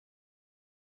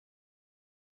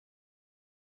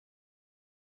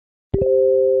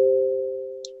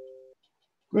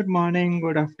Good morning,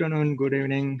 good afternoon, good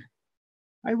evening.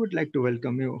 I would like to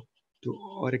welcome you to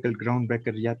Oracle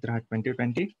Groundbreaker Yatra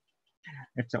 2020.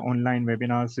 It's an online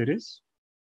webinar series.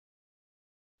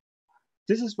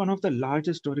 This is one of the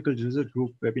largest Oracle user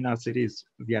group webinar series.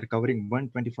 We are covering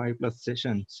 125 plus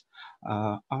sessions,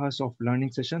 hours of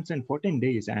learning sessions in 14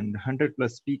 days and 100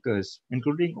 plus speakers,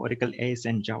 including Oracle ACE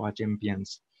and Java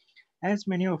champions. As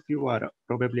many of you are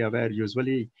probably aware,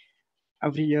 usually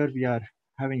every year we are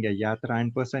having a Yatra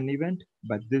in-person event,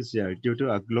 but this year, due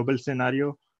to a global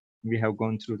scenario, we have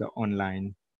gone through the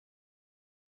online.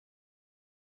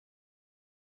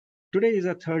 Today is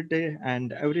a third day,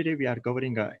 and every day we are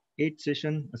covering a 8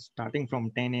 session starting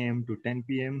from 10 a.m. to 10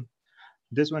 p.m.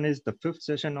 This one is the 5th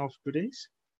session of today's.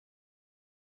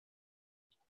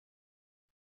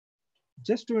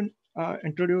 Just to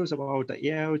introduce about the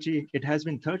AIoT, it has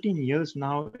been 13 years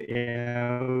now.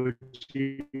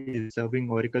 AIoT is serving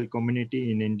Oracle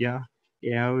community in India.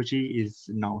 AIoT is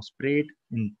now spread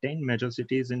in 10 major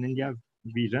cities in India.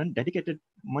 We run dedicated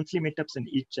monthly meetups in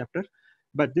each chapter.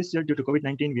 But this year, due to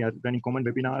COVID-19, we are running common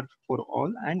webinar for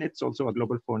all, and it's also a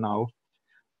global for now.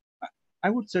 I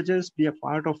would suggest be a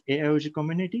part of AIoT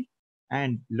community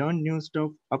and learn new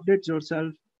stuff, update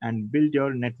yourself, and build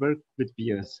your network with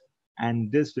peers.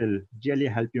 And this will really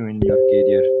help you in your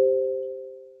career.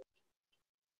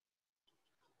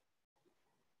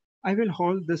 I will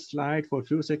hold this slide for a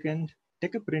few seconds,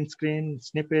 take a print screen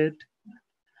snippet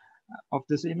of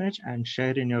this image and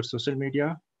share in your social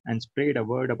media and spread a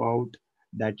word about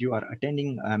that you are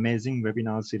attending an amazing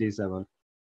webinar series ever.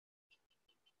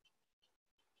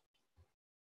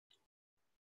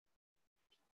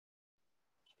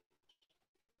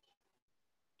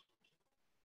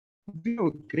 We have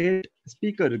a great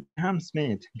speaker, Graham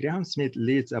Smith. Graham Smith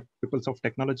leads a PeopleSoft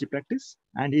technology practice,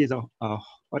 and he is a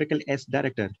Oracle S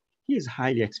director. He is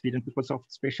highly experienced PeopleSoft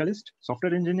specialist,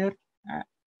 software engineer,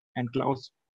 and cloud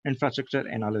infrastructure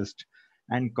analyst,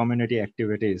 and community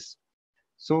activities.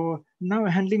 So now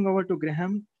handing over to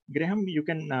Graham. Graham, you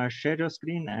can share your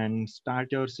screen and start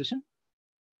your session.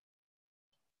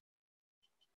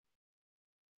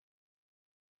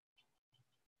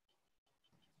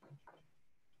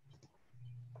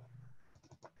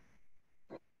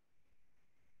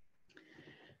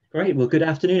 Great. Well, good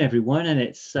afternoon, everyone. And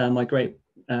it's my great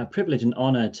privilege and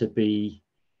honor to be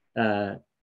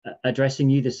addressing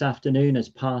you this afternoon as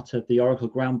part of the Oracle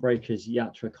Groundbreakers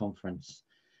Yatra conference.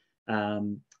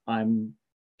 I'm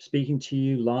speaking to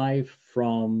you live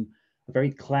from a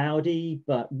very cloudy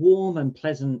but warm and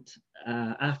pleasant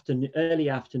early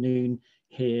afternoon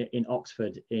here in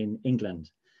Oxford in England.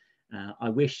 I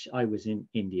wish I was in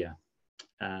India.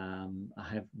 I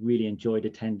have really enjoyed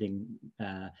attending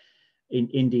in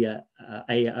India,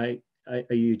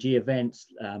 AUG events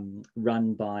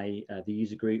run by the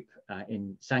user group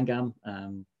in Sangam.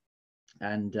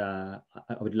 And I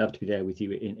would love to be there with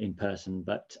you in person,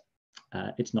 but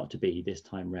it's not to be this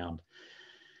time round.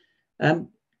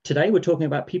 Today, we're talking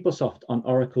about PeopleSoft on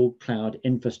Oracle Cloud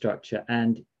Infrastructure,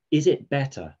 and is it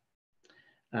better?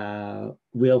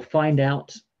 We'll find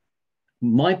out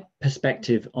my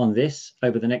perspective on this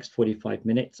over the next 45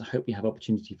 minutes. I hope we have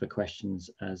opportunity for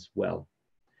questions as well.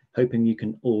 Hoping you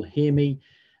can all hear me,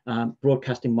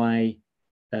 broadcasting my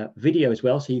video as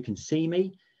well, so you can see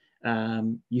me.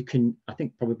 You can, I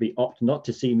think, probably opt not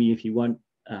to see me if you want,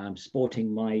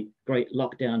 sporting my great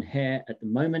lockdown hair at the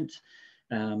moment,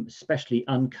 especially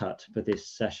uncut for this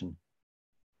session.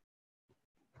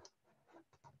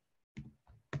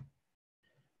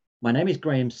 My name is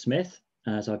Graham Smith.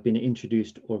 As I've been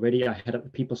introduced already, I head up the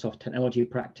PeopleSoft technology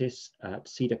practice at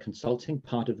Cedar Consulting,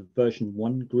 part of the version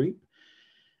 1 group.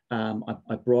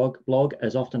 I blog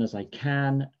as often as I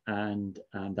can, and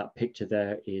that picture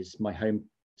there is my home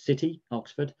city,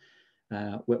 Oxford,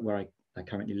 where I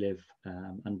currently live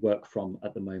and work from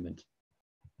at the moment.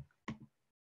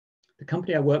 The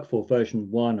company I work for, version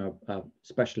 1, are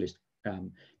specialist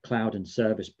cloud and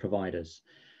service providers.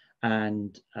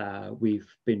 And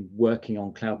we've been working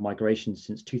on cloud migration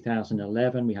since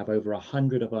 2011. We have over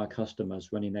 100 of our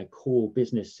customers running their core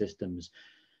business systems.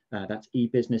 That's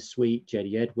eBusiness Suite,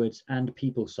 JD Edwards, and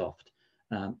PeopleSoft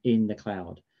in the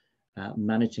cloud,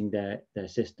 managing their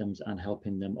systems and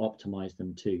helping them optimize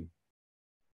them too.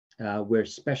 We're a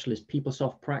specialist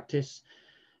PeopleSoft practice.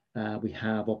 We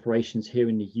have operations here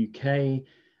in the UK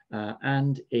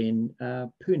and in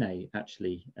Pune,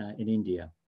 actually, in India.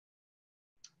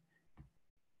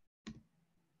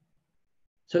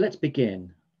 So let's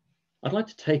begin. I'd like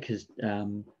to take us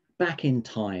back in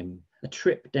time, a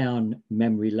trip down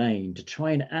memory lane to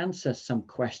try and answer some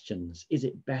questions. Is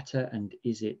it better and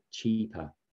is it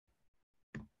cheaper?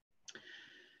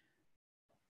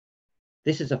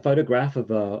 This is a photograph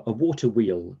of a water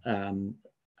wheel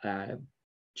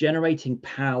generating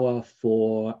power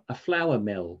for a flour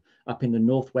mill up in the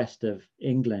northwest of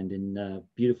England, in the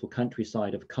beautiful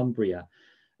countryside of Cumbria,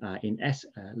 in a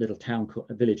little town,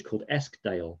 a village called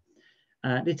Eskdale.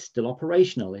 And it's still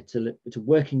operational. It's a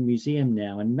working museum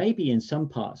now, and maybe in some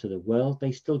parts of the world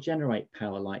they still generate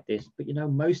power like this. But you know,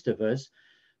 most of us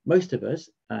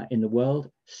in the world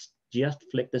just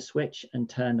flick the switch and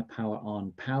turn the power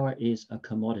on. Power is a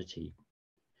commodity.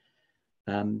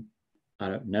 I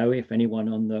don't know if anyone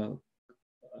on the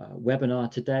webinar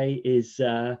today is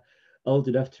old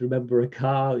enough to remember a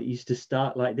car that used to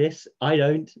start like this. I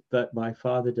don't, but my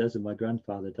father does and my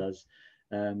grandfather does.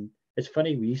 It's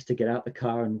funny, we used to get out the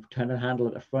car and turn the handle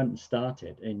at the front and start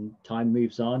it, and time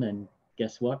moves on, and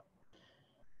guess what?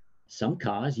 Some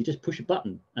cars, you just push a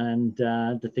button and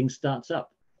the thing starts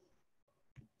up.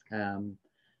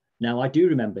 Now, I do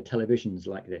remember televisions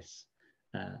like this.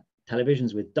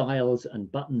 Televisions with dials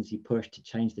and buttons you push to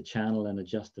change the channel and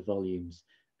adjust the volumes.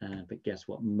 But guess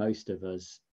what? Most of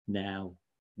us now,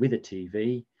 with a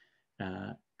TV,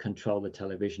 control the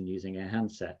television using a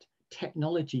handset.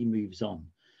 Technology moves on.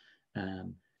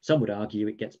 Some would argue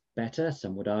it gets better.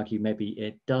 Some would argue maybe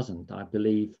it doesn't. I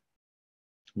believe,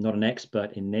 I'm not an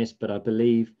expert in this, but I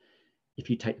believe if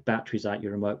you take the batteries out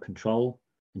your remote control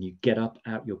and you get up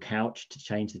out your couch to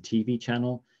change the TV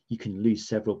channel, you can lose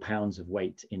several pounds of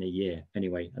weight in a year.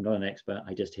 Anyway, I'm not an expert,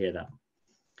 I just hear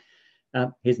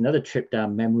that. Here's another trip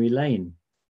down memory lane.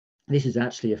 This is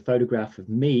actually a photograph of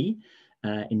me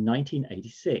in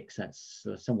 1986. That's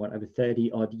somewhat over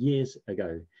 30 odd years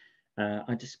ago.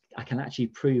 I can actually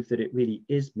prove that it really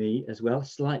is me as well.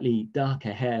 Slightly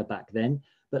darker hair back then,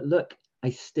 but look, I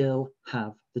still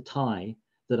have the tie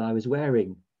that I was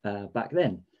wearing back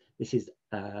then. This is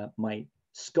my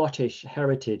Scottish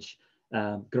heritage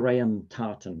Graham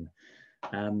tartan.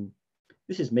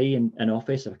 This is me in an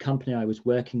office of a company I was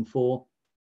working for.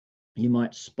 You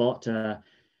might spot a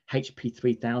HP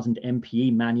 3000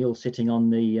 MPE manual sitting on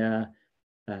the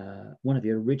one of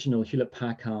the original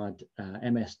Hewlett-Packard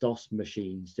MS-DOS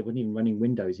machines. They weren't even running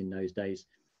Windows in those days.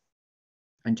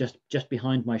 And just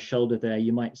behind my shoulder there,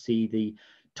 you might see the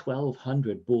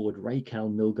 1200 baud Raquel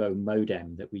Milgo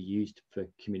modem that we used for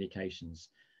communications.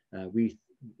 We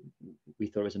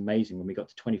thought it was amazing when we got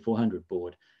to 2400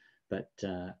 baud, but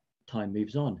time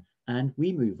moves on and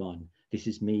we move on. This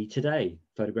is me today,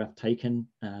 photograph taken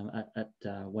at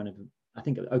one of, I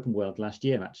think, at Open World last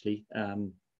year, actually.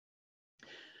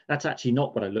 That's actually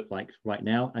not what I look like right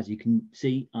now. As you can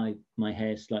see, my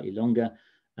hair is slightly longer.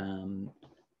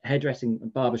 Hairdressing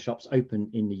and barbershops open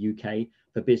in the UK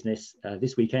for business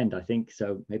this weekend, I think.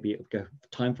 So maybe it'll go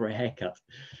time for a haircut.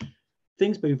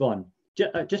 Things move on.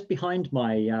 Just behind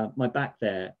my back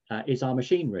there is our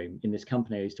machine room in this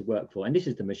company I used to work for. And this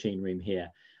is the machine room here.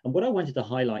 And what I wanted to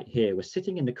highlight here was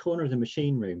sitting in the corner of the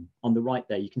machine room on the right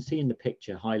there, you can see in the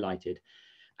picture highlighted,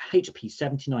 HP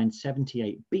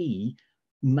 7978B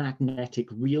magnetic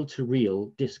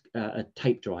reel-to-reel disc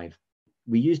tape drive.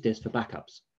 We use this for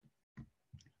backups.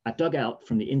 I dug out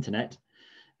from the internet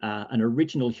an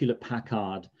original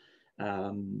Hewlett-Packard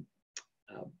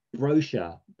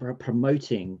brochure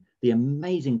promoting the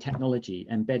amazing technology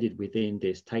embedded within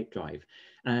this tape drive.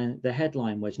 And the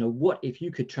headline was, you know, what if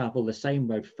you could travel the same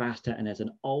road faster and as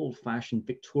an old-fashioned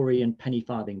Victorian penny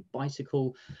farthing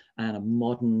bicycle and a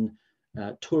modern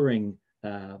touring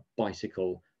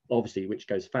bicycle, obviously, which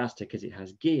goes faster because it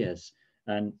has gears.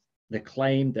 And the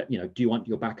claim that, you know, do you want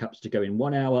your backups to go in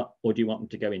 1 hour or do you want them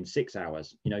to go in 6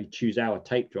 hours? You know, you choose our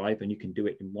tape drive and you can do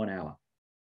it in 1 hour.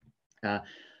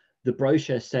 The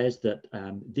brochure says that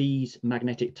these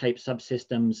magnetic tape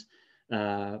subsystems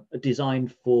are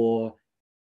designed for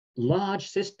large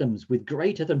systems with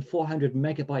greater than 400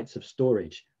 megabytes of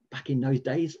storage. Back in those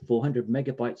days, 400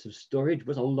 megabytes of storage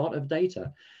was a lot of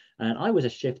data. And I was a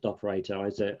shift operator. I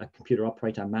was a computer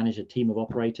operator. I managed a team of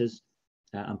operators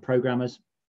and programmers.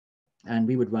 And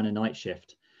we would run a night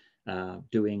shift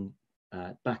doing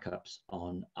backups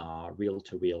on our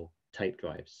reel-to-reel tape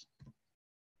drives.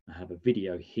 I have a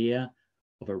video here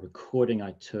of a recording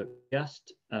I took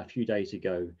just a few days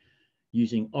ago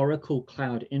using Oracle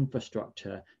Cloud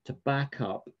Infrastructure to back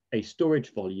up a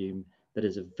storage volume that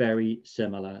is a very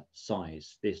similar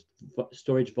size. This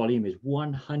storage volume is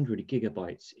 100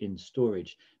 gigabytes in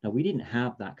storage. Now, we didn't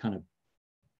have that kind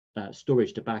of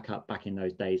storage to back up back in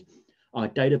those days. Our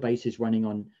database is running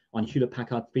on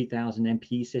Hewlett-Packard 3000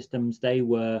 MPE systems. They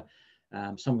were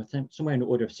somewhere in the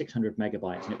order of 600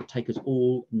 megabytes, and it would take us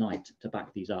all night to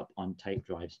back these up on tape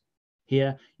drives.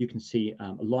 Here you can see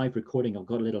a live recording. I've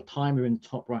got a little timer in the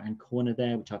top right-hand corner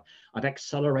there, which I've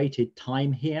accelerated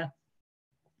time here.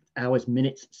 hours,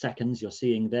 minutes, seconds you're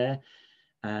seeing there.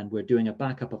 And we're doing a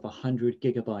backup of 100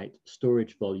 gigabyte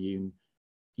storage volume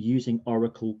using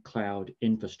Oracle Cloud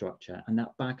infrastructure. And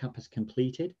that backup is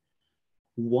completed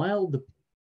while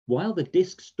the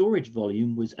disk storage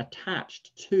volume was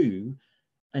attached to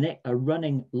a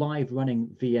live running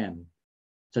VM.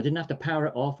 So I didn't have to power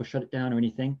it off or shut it down or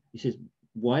anything. He says,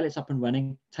 while it's up and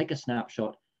running, take a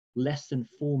snapshot, less than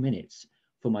 4 minutes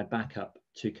for my backup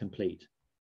to complete.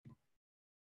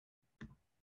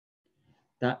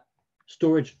 That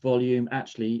storage volume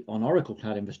actually on Oracle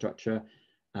Cloud infrastructure,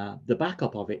 the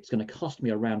backup of it is going to cost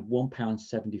me around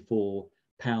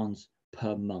 £1.74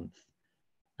 per month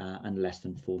and less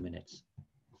than 4 minutes.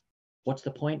 What's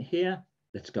the point here?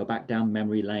 Let's go back down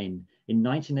memory lane. In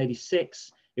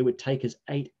 1986, it would take us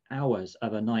 8 hours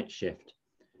of a night shift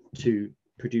to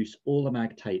produce all the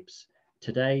mag tapes.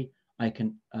 Today, I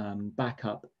can back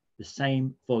up the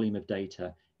same volume of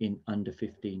data in under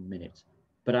 15 minutes.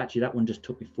 But actually, that one just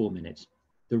took me 4 minutes.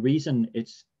 The reason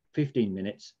it's 15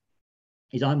 minutes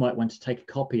is I might want to take a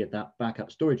copy of that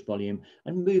backup storage volume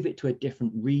and move it to a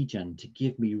different region to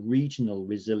give me regional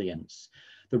resilience.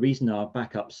 The reason our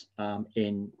backups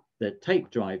in the tape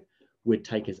drive would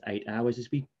take us 8 hours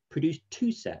is we produced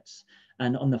 2 sets.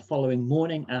 And on the following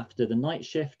morning after the night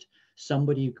shift,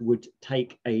 somebody would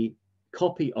take a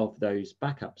copy of those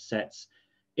backup sets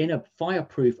in a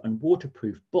fireproof and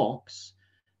waterproof box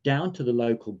down to the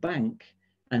local bank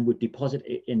and would deposit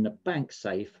it in the bank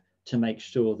safe to make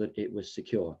sure that it was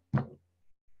secure.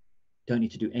 Don't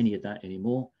need to do any of that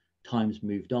anymore. Time's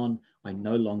moved on. I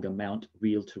no longer mount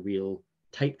reel-to-reel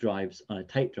tape drives on a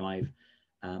tape drive.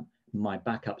 My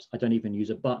backups, I don't even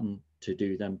use a button to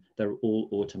do them. They're all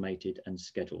automated and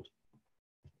scheduled.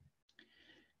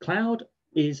 Cloud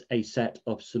is a set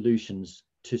of solutions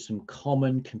to some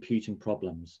common computing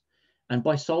problems. And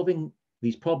by solving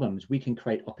these problems, we can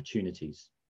create opportunities.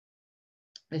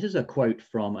 This is a quote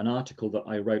from an article that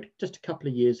I wrote just a couple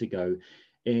of years ago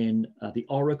in the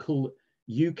Oracle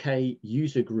UK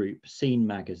user group Scene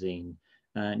magazine.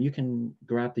 And you can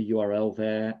grab the URL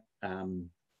there.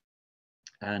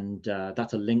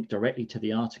 That's a link directly to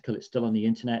the article. It's still on the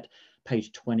internet,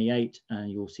 page 28, and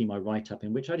you'll see my write-up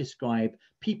in which I describe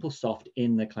PeopleSoft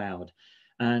in the cloud.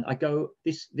 And I go,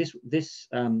 this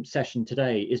session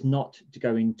today is not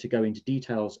going to go into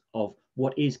details of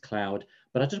what is cloud,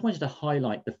 but I just wanted to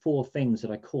highlight the 4 things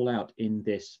that I call out in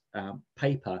this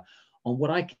paper on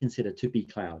what I consider to be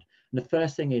cloud. And the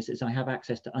first thing is I have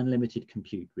access to unlimited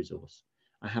compute resource.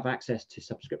 I have access to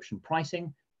subscription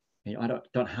pricing. I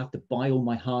don't have to buy all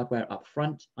my hardware up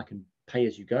front. I can pay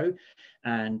as you go.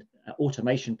 And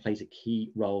automation plays a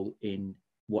key role in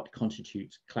what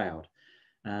constitutes cloud.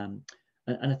 And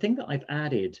a thing that I've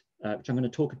added, which I'm going to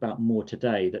talk about more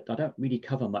today, that I don't really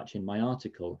cover much in my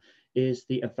article, is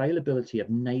the availability of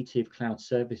native cloud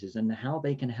services and how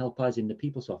they can help us in the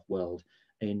PeopleSoft world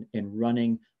in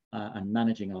running and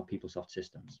managing our PeopleSoft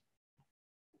systems.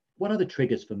 What are the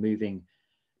triggers for moving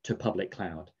to public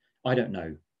cloud? I don't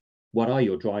know. What are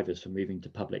your drivers for moving to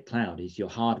public cloud? Is your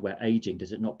hardware aging?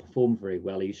 Does it not perform very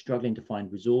well? Are you struggling to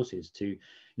find resources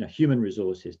human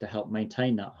resources to help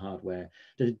maintain that hardware?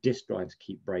 Do the disk drives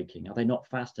keep breaking? Are they not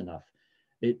fast enough?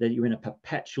 That you're in a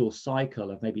perpetual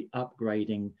cycle of maybe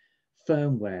upgrading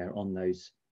firmware on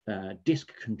those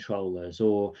disk controllers,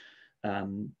 or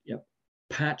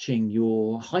patching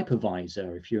your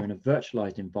hypervisor if you're in a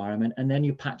virtualized environment, and then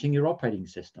you're patching your operating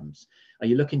systems. Are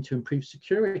you looking to improve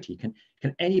security? Can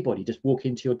anybody just walk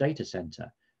into your data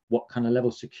center? What kind of level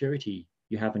of security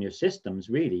you have on your systems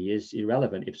really is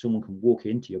irrelevant if someone can walk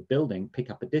into your building, pick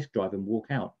up a disk drive and walk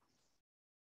out.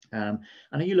 And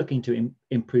are you looking to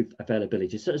improve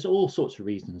availability? So there's all sorts of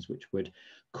reasons which would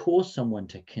cause someone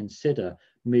to consider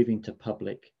moving to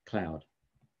public cloud.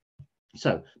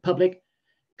 So public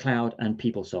cloud and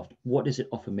PeopleSoft, what does it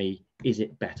offer me? Is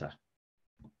it better?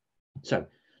 So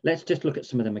let's just look at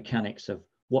some of the mechanics of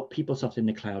what PeopleSoft in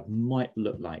the cloud might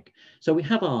look like. So we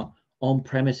have our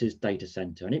on-premises data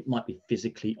center, and it might be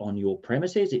physically on your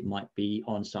premises. It might be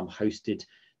on some hosted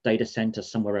data center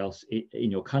somewhere else in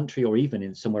your country, or even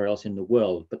in somewhere else in the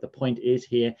world. But the point is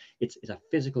here, it's a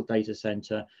physical data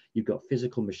center. You've got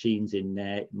physical machines in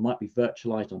there. It might be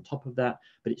virtualized on top of that,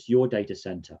 but it's your data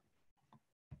center.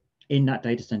 In that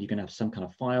data center, you're going to have some kind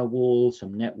of firewall,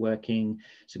 some networking,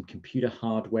 some computer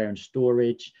hardware and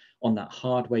storage. On that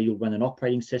hardware, you'll run an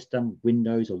operating system,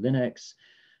 Windows or Linux.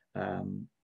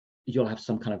 You'll have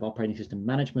some kind of operating system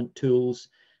management tools,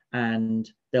 and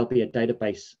there'll be a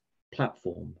database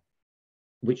platform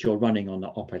which you're running on the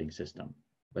operating system,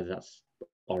 whether that's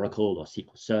Oracle or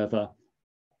SQL Server.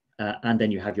 And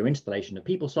then you have your installation of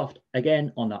PeopleSoft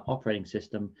again on that operating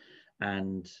system,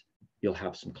 and you'll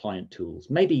have some client tools.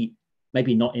 Maybe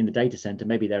not in the data center,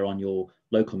 maybe they're on your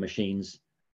local machines,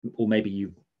 or maybe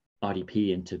you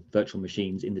RDP into virtual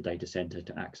machines in the data center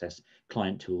to access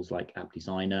client tools like App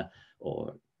Designer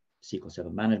or SQL Server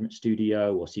Management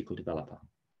Studio or SQL Developer.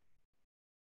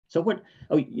 So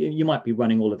you might be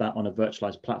running all of that on a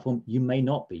virtualized platform. You may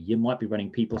not be. You might be running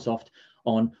PeopleSoft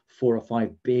on 4 or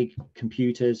 5 big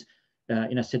computers,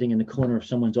 sitting in the corner of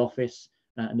someone's office,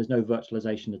 and there's no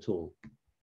virtualization at all.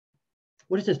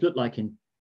 What does this look like in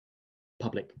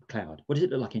public cloud? What does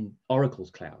it look like in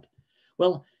Oracle's cloud?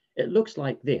 Well, it looks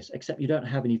like this, except you don't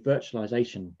have any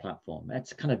virtualization platform.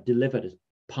 It's kind of delivered as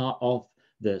part of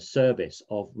the service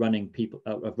of running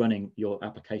your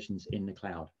applications in the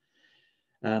cloud.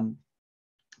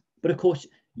 But of course,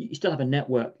 you still have a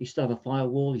network, you still have a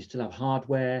firewall, you still have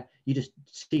hardware, you just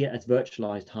see it as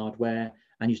virtualized hardware,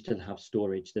 and you still have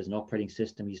storage. There's an operating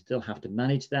system, you still have to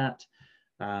manage that.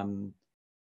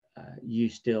 You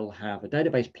still have a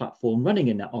database platform running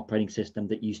in that operating system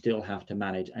that you still have to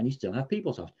manage, and you still have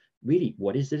PeopleSoft. Really,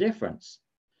 what is the difference?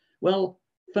 Well,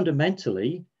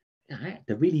 fundamentally,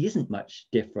 there really isn't much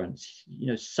difference.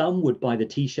 Some would buy the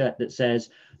t-shirt that says,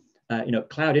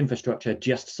 cloud infrastructure,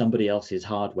 just somebody else's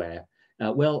hardware.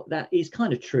 Well, that is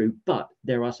kind of true, but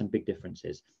there are some big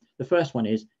differences. The first one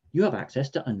is you have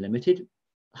access to unlimited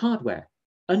hardware,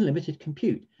 unlimited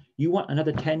compute. You want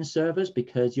another 10 servers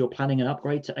because you're planning an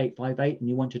upgrade to 858 and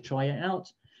you want to try it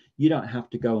out. You don't have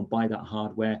to go and buy that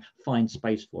hardware, find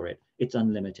space for it. It's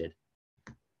unlimited.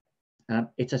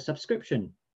 It's a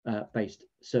subscription-based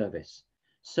service.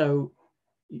 So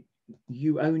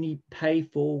you only pay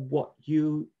for what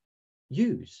you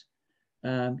use.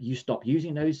 You stop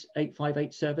using those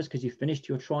 858 servers because you finished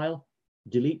your trial,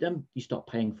 delete them, you stop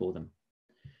paying for them.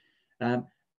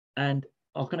 And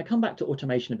I'm going to come back to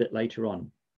automation a bit later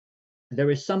on. There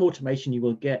is some automation you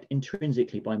will get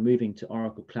intrinsically by moving to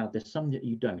Oracle Cloud. There's some that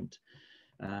you don't.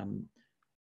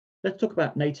 Let's talk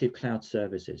about native cloud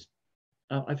services.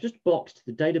 I've just boxed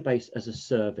the database as a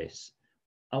service.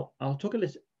 I'll talk a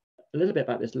little bit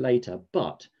about this later,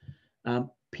 but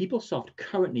PeopleSoft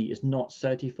currently is not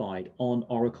certified on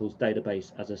Oracle's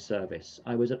database as a service.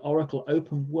 I was at Oracle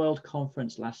Open World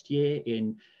Conference last year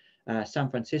in San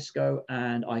Francisco,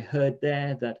 and I heard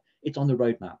there that it's on the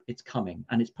roadmap, it's coming,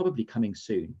 and it's probably coming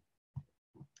soon.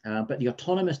 But the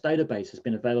autonomous database has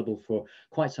been available for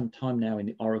quite some time now in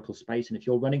the Oracle space. And if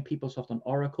you're running PeopleSoft on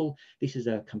Oracle, this is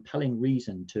a compelling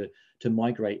reason to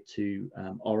migrate to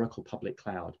Oracle Public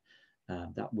Cloud.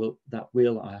 That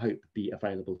will, I hope, be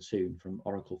available soon from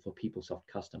Oracle for PeopleSoft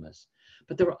customers.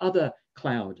 But there are other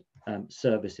cloud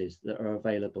services that are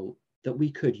available that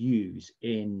we could use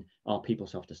in our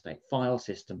PeopleSoft estate: file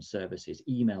system services,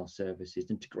 email services,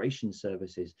 integration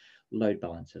services, load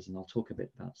balancers, and I'll talk a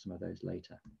bit about some of those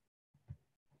later.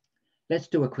 Let's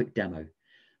do a quick demo.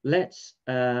 Let's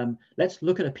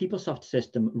look at a PeopleSoft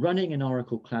system running in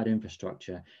Oracle Cloud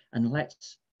Infrastructure, and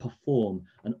let's perform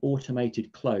an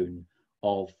automated clone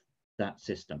of that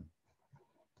system.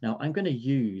 Now, I'm going to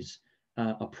use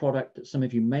a product that some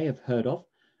of you may have heard of.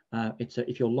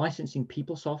 If you're licensing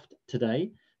PeopleSoft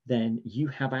today, then you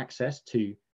have access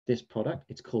to this product.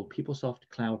 It's called PeopleSoft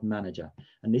Cloud Manager.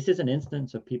 And this is an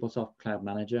instance of PeopleSoft Cloud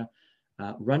Manager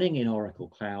running in Oracle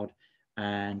Cloud.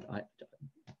 And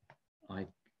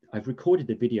I've recorded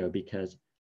the video because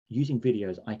using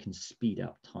videos, I can speed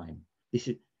up time.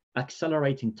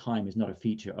 Accelerating time is not a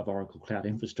feature of Oracle Cloud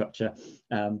Infrastructure,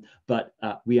 but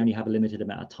we only have a limited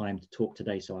amount of time to talk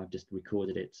today. So I've just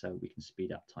recorded it so we can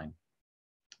speed up time.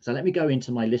 So let me go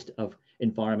into my list of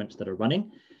environments that are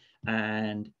running,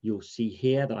 and you'll see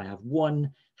here that I have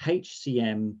one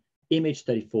HCM image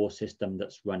 34 system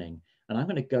that's running, and I'm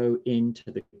going to go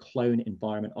into the clone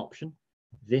environment option.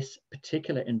 This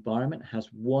particular environment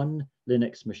has one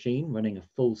Linux machine running a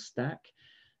full stack.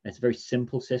 It's a very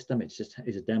simple system. It's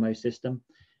a demo system,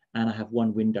 and I have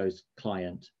one Windows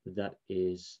client that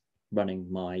is running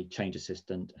my Change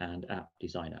Assistant and App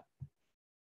Designer.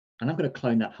 And I'm going to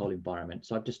clone that whole environment.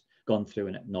 So I've just gone through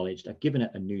and acknowledged. I've given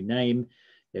it a new name.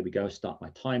 There we go. Start my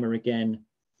timer again.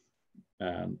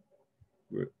 5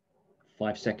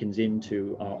 seconds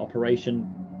into our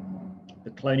operation. The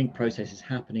cloning process is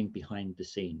happening behind the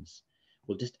scenes.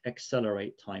 We'll just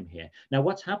accelerate time here. Now,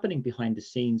 what's happening behind the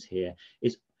scenes here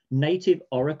is native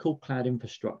Oracle Cloud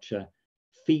Infrastructure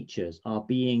features are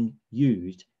being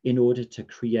used in order to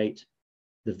create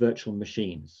the virtual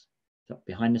machines. So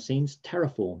behind the scenes,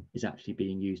 Terraform is actually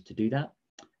being used to do that,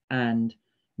 and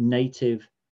native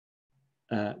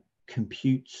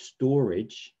compute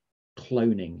storage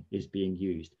cloning is being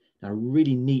used. Now, a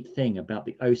really neat thing about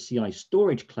the OCI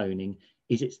storage cloning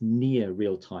is it's near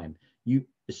real time.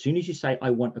 As soon as you say, I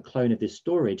want a clone of this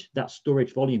storage, that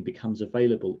storage volume becomes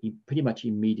available pretty much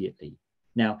immediately.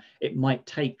 Now, it might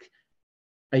take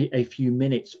a few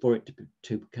minutes for it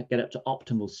to get up to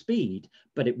optimal speed,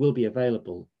 but it will be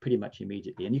available pretty much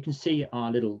immediately. And you can see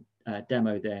our little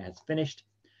demo there has finished,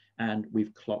 and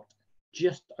we've clocked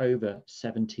just over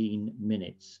 17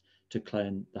 minutes to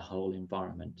clone the whole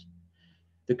environment.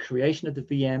 The creation of the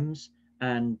VMs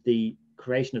and the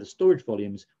creation of the storage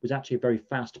volumes was actually a very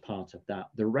fast part of that.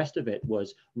 The rest of it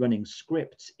was running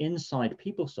scripts inside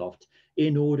PeopleSoft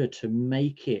in order to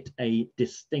make it a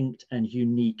distinct and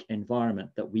unique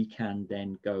environment that we can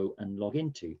then go and log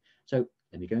into. So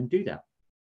let me go and do that.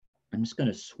 I'm just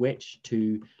going to switch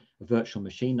to a virtual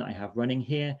machine that I have running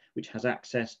here, which has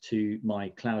access to my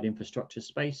cloud infrastructure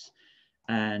space.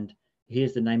 And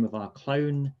here's the name of our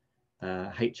clone,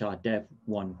 HR Dev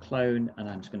 1 clone, and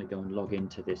I'm just going to go and log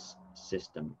into this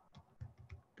system.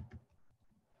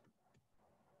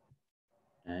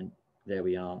 And there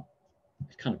we are.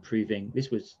 It's kind of proving this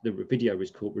was the video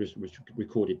was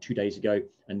recorded 2 days ago,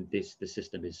 and the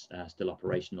system is still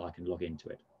operational. I can log into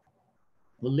it.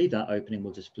 We'll leave that open and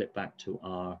we'll just flip back to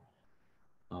our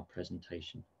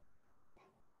presentation.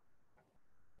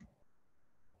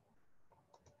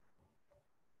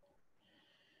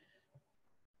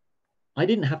 I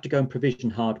didn't have to go and provision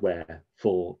hardware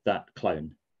for that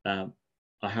clone. I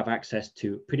have access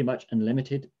to pretty much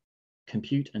unlimited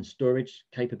compute and storage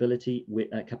capability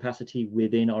capacity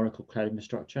within Oracle Cloud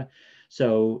Infrastructure.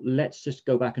 So let's just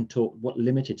go back and talk what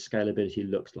limited scalability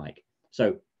looks like.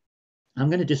 So I'm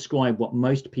going to describe what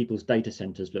most people's data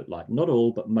centers look like. Not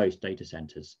all, but most data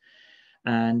centers.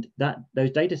 And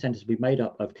those data centers will be made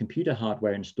up of computer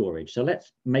hardware and storage. So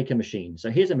let's make a machine.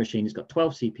 So here's a machine. It's got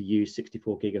 12 CPUs,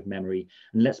 64 gig of memory,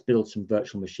 and let's build some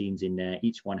virtual machines in there,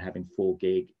 each one having 4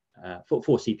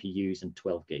 CPUs and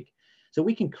 12 gig. So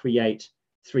we can create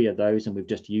 3 of those, and we've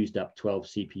just used up 12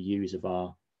 CPUs of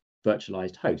our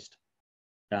virtualized host.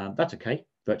 That's okay.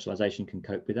 Virtualization can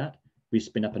cope with that. We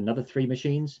spin up another 3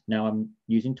 machines. Now I'm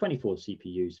using 24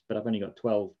 CPUs, but I've only got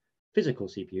 12 physical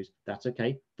CPUs. That's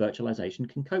okay. Virtualization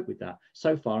can cope with that.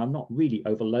 So far, I'm not really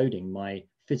overloading my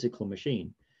physical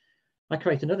machine. I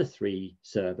create another 3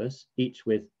 servers, each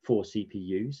with 4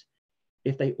 CPUs.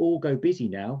 If they all go busy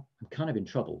now, I'm kind of in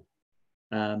trouble.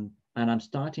 And I'm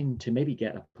starting to maybe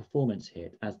get a performance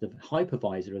hit as the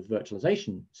hypervisor of the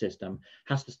virtualization system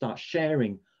has to start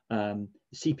sharing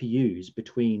CPUs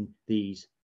between these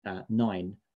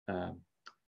 9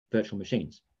 virtual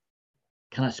machines.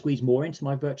 Can I squeeze more into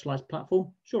my virtualized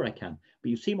platform? Sure, I can.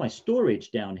 But you see my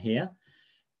storage down here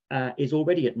is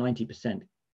already at 90%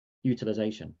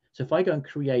 utilization. So if I go and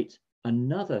create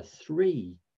another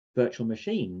 3 virtual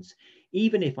machines,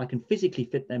 even if I can physically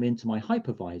fit them into my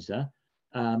hypervisor,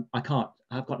 I've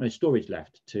got no storage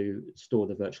left to store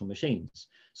the virtual machines.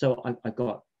 So I've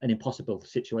got an impossible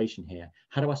situation here.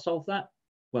 How do I solve that?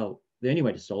 Well, the only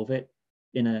way to solve it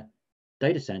in a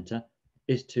data center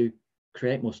is to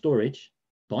create more storage,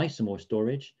 buy some more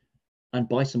storage, and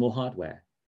buy some more hardware.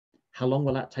 How long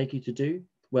will that take you to do?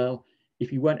 Well,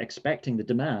 if you weren't expecting the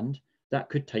demand, that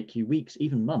could take you weeks,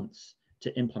 even months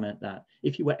to implement that.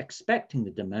 If you were expecting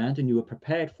the demand and you were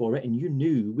prepared for it and you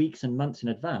knew weeks and months in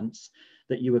advance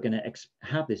that you were going to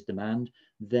have this demand,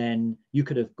 then you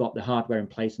could have got the hardware in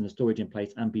place and the storage in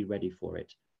place and be ready for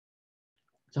it.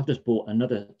 So I've just bought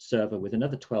another server with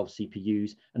another 12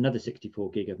 CPUs, another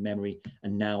 64 gig of memory,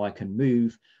 and now I can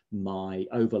move my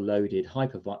overloaded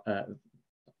hypervisor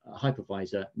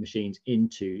machines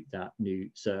into that new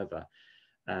server.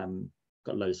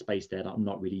 Got a load of space there that I'm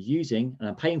not really using, and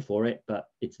I'm paying for it, but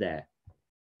it's there.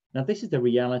 Now, this is the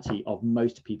reality of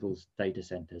most people's data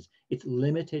centers. It's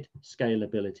limited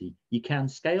scalability. You can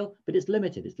scale, but it's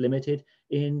limited. It's limited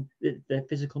in their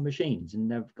physical machines,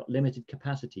 and they've got limited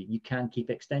capacity. You can keep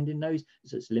extending those,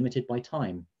 so it's limited by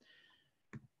time.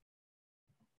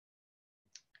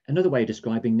 Another way of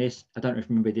describing this, I don't know if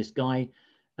you remember this guy,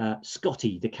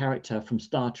 Scotty, the character from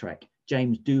Star Trek.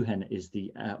 James Doohan is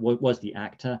was the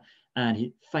actor, and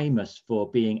he's famous for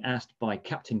being asked by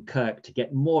Captain Kirk to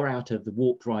get more out of the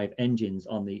warp drive engines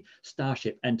on the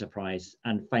Starship Enterprise,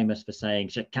 and famous for saying,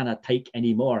 "She cannot take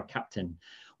any more, Captain."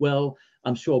 Well,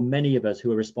 I'm sure many of us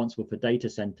who are responsible for data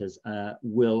centers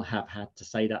will have had to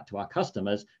say that to our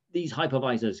customers. These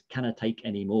hypervisors cannot take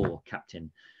any more, Captain.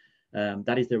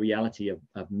 That is the reality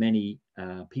of many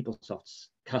PeopleSoft's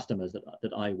customers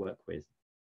that I work with.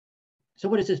 So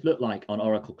what does this look like on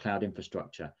Oracle Cloud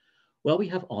Infrastructure? Well, we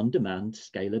have on-demand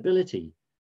scalability.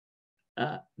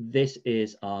 This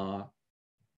is our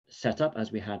set up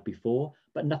as we had before,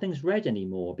 but nothing's read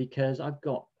anymore because I've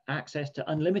got access to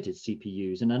unlimited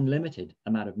CPUs and unlimited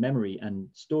amount of memory and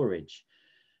storage.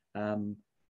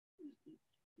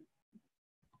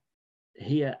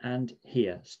 Here and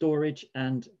here, storage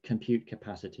and compute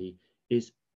capacity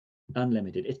is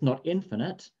unlimited. It's not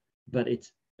infinite, but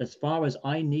it's as far as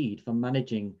I need for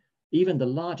managing even the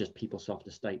largest PeopleSoft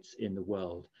estates in the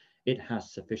world. It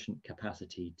has sufficient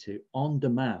capacity to, on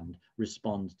demand,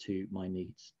 respond to my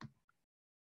needs.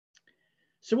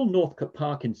 Cyril Northcote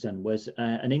Parkinson was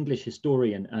an English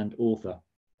historian and author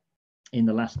in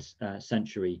the last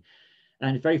century,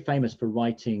 and very famous for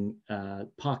writing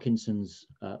Parkinson's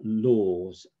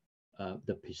Laws,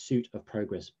 the Pursuit of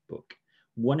Progress book.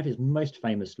 One of his most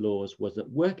famous laws was that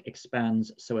work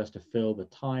expands so as to fill the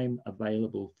time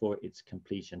available for its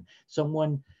completion.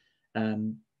 Someone,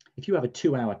 if you have a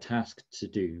 2-hour task to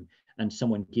do and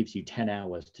someone gives you 10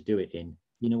 hours to do it in,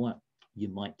 you know what? You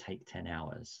might take 10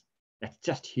 hours. That's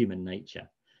just human nature.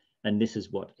 And this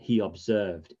is what he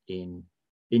observed in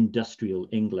industrial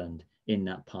England in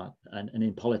that part, and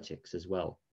in politics as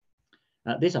well.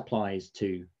 This applies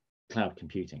to cloud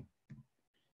computing.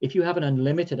 If you have an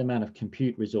unlimited amount of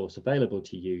compute resource available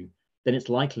to you, then it's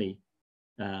likely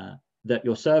that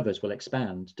your servers will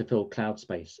expand to fill cloud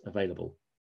space available.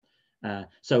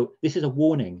 So this is a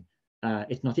warning.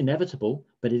 It's not inevitable,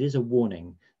 but it is a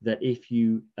warning that if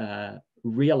you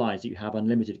realize that you have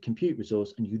unlimited compute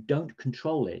resource and you don't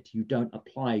control it, you don't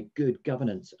apply good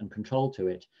governance and control to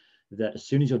it, that as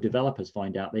soon as your developers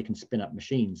find out they can spin up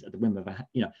machines at the whim of a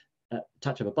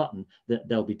touch of a button, that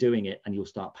they'll be doing it and you'll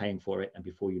start paying for it. And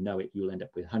before you know it, you'll end up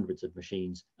with hundreds of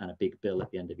machines and a big bill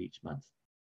at the end of each month.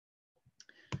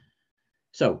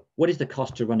 So what is the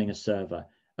cost to running a server?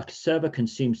 A server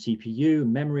consumes CPU,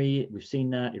 memory. We've seen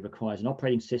that. It requires an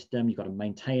operating system. You've got to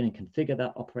maintain and configure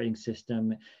that operating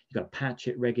system. You've got to patch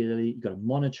it regularly. You've got to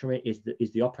monitor it.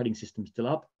 Is the operating system still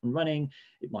up and running?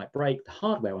 It might break. The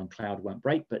hardware on cloud won't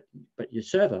break, but your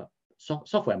server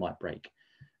software might break.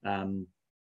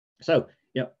 So,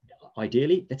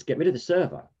 ideally, let's get rid of the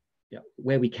server.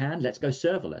 Where we can, let's go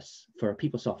serverless for a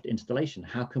PeopleSoft installation.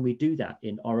 How can we do that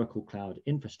in Oracle Cloud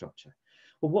Infrastructure?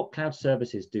 Well, what cloud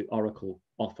services do Oracle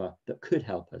offer that could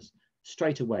help us?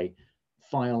 Straight away,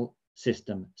 file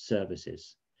system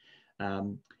services.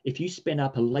 If you spin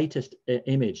up a latest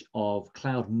image of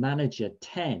Cloud Manager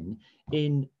 10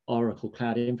 in Oracle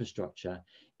Cloud Infrastructure,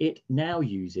 it now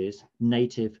uses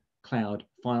native cloud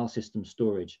file system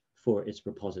storage for its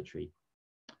repository.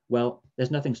 Well,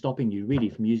 there's nothing stopping you really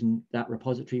from using that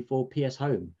repository for PS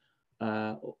Home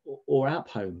or App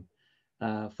Home.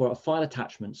 For a file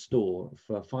attachment store,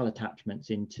 for file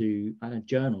attachments into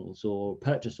journals or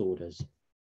purchase orders.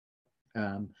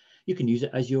 You can use it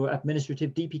as your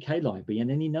administrative DPK library and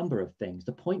any number of things.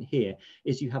 The point here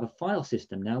is you have a file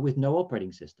system now with no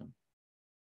operating system,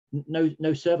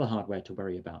 no server hardware to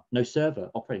worry about, no server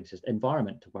operating system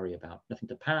environment to worry about, nothing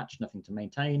to patch, nothing to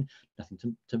maintain, nothing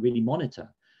to really monitor,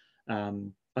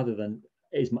 other than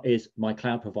is my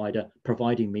cloud provider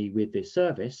providing me with this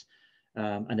service.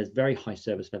 And there's very high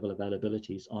service level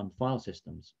availabilities on file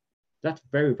systems. That's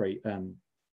very, very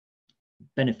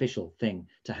beneficial thing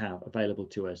to have available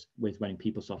to us with running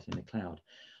PeopleSoft in the cloud.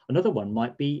 Another one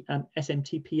might be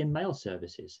SMTP and mail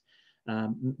services.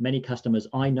 Many customers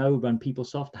I know run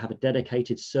PeopleSoft have a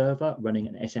dedicated server running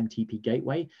an SMTP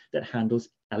gateway that handles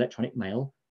electronic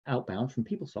mail outbound from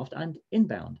PeopleSoft and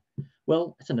inbound.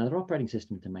 Well, it's another operating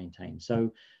system to maintain.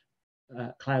 So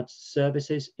cloud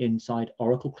services inside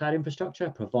Oracle Cloud Infrastructure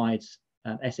provides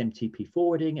SMTP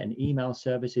forwarding and email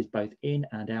services both in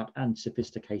and out, and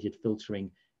sophisticated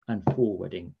filtering and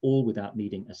forwarding, all without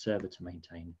needing a server to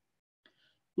maintain.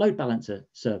 Load balancer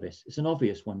service is an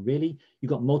obvious one, really. You've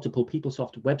got multiple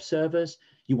PeopleSoft web servers.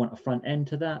 You want a front end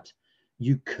to that.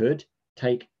 You could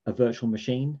take a virtual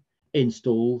machine,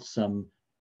 install some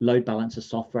load balancer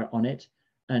software on it,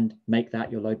 and make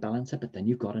that your load balancer, but then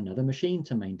you've got another machine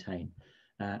to maintain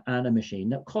and a machine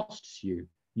that costs you.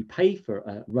 You pay for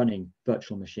a running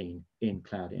virtual machine in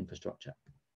cloud infrastructure.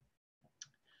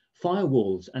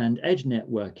 Firewalls and edge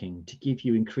networking to give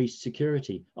you increased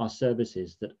security are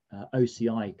services that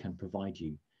OCI can provide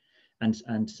you, and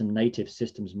some native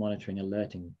systems monitoring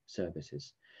alerting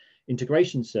services.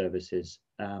 Integration services,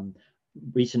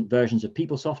 recent versions of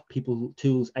PeopleSoft,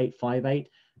 PeopleTools 858,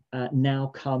 now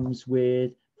comes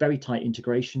with very tight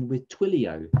integration with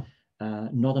Twilio.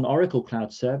 Not an Oracle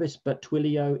cloud service, but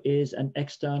Twilio is an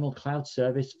external cloud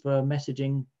service for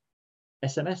messaging,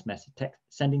 SMS message,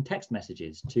 sending text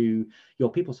messages to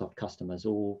your PeopleSoft customers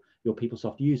or your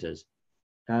PeopleSoft users.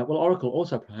 Well, Oracle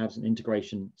also has an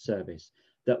integration service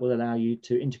that will allow you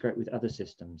to integrate with other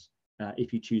systems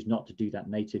if you choose not to do that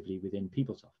natively within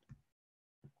PeopleSoft.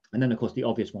 And then, of course, the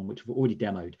obvious one, which we've already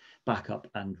demoed, backup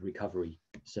and recovery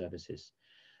services.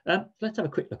 Let's have a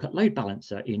quick look at load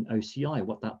balancer in OCI.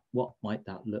 What might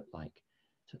that look like?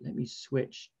 So let me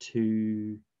switch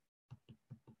to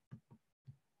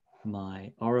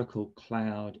my Oracle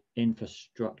Cloud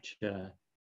Infrastructure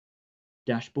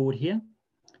dashboard here.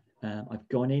 I've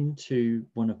gone into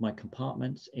one of my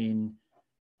compartments in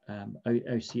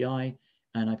OCI,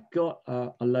 and I've got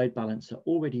a load balancer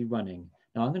already running.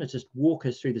 Now I'm going to just walk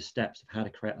us through the steps of how to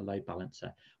create a load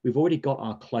balancer. We've already got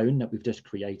our clone that we've just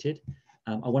created.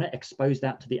 I want to expose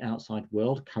that to the outside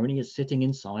world. Currently it's sitting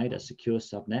inside a secure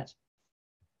subnet.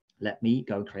 Let me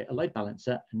go and create a load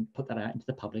balancer and put that out into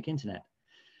the public internet.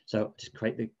 So just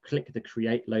click the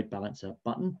create load balancer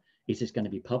button. Is this going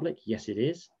to be public? Yes, it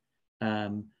is.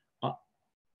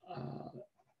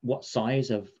 What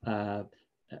size of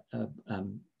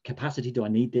capacity do I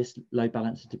need this load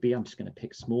balancer to be? I'm just going to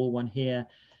pick a small one here.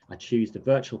 I choose the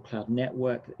virtual cloud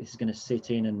network that this is going to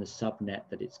sit in and the subnet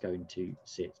that it's going to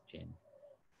sit in.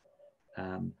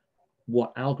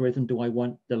 What algorithm do I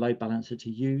want the load balancer to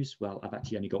use? Well, I've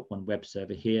actually only got one web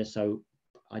server here, so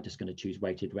I'm just going to choose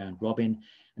weighted round robin.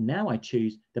 And now I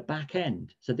choose the back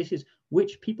end. So this is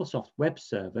which PeopleSoft web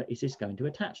server is this going to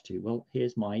attach to? Well,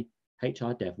 here's my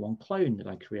HR Dev 1 clone that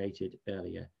I created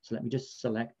earlier. So let me just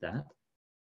select that.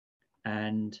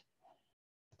 And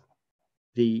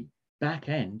the back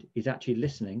end is actually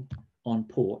listening on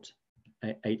port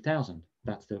 8000.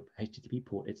 That's the HTTP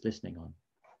port it's listening on.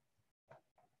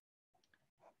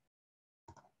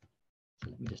 So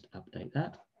let me just update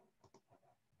that.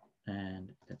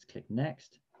 And let's click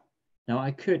next. Now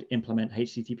I could implement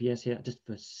HTTPS here. Just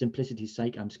for simplicity's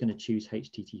sake, I'm just going to choose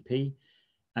HTTP.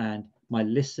 And my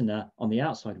listener on the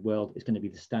outside world is going to be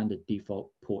the standard default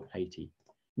port 80.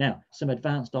 Now, some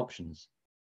advanced options.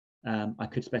 I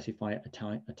could specify a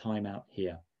timeout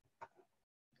here.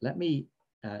 Let me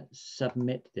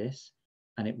submit this,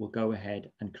 and it will go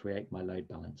ahead and create my load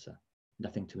balancer.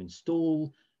 Nothing to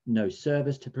install, no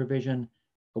servers to provision.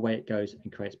 Away it goes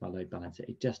and creates my load balancer.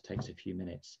 It just takes a few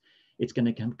minutes. It's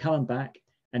going to come back,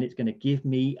 and it's going to give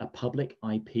me a public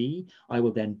IP. I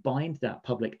will then bind that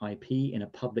public IP in a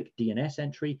public DNS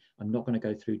entry. I'm not going to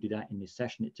go through do that in this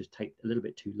session. It just takes a little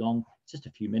bit too long. It's just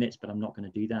a few minutes, but I'm not going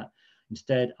to do that.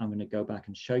 Instead, I'm going to go back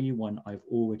and show you one I've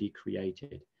already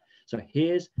created. So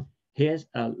here's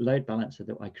a load balancer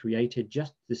that I created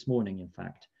just this morning, in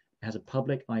fact. It has a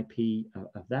public IP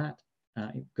of that.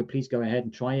 Please go ahead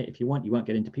and try it if you want. You won't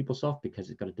get into PeopleSoft because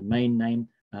it's got a domain name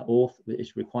auth that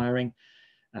it's requiring.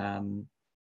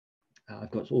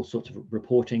 I've got all sorts of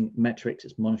reporting metrics.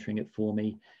 It's monitoring it for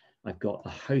me. I've got a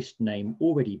host name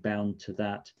already bound to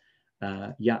that,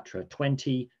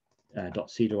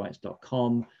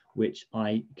 yatra20.cedarrights.com, which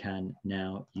I can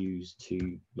now use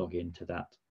to log into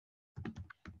that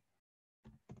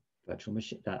virtual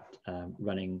machine, that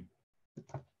running.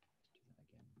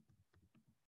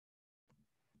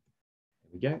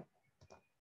 There we go.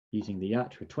 Using the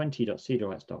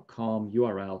yatra20.cedarrights.com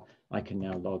URL, I can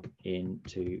now log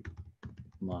into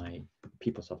my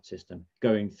PeopleSoft system,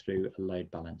 going through a load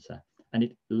balancer.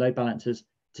 And load balancers,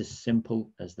 it's as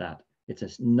simple as that. It's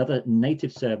another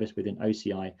native service within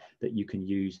OCI that you can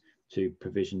use to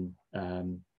provision,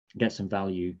 get some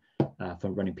value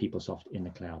from running PeopleSoft in the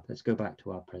cloud. Let's go back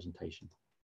to our presentation.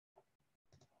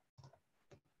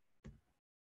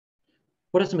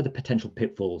 What are some of the potential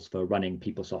pitfalls for running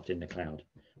PeopleSoft in the cloud?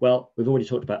 Well, we've already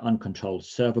talked about uncontrolled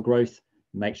server growth.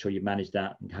 Make sure you manage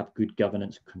that and have good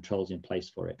governance controls in place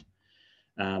for it.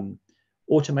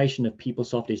 Automation of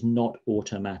PeopleSoft is not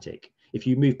automatic. If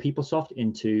you move PeopleSoft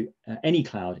into any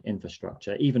cloud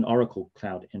infrastructure, even Oracle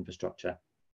cloud infrastructure,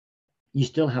 you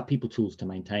still have people tools to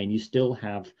maintain. You still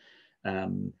have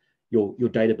your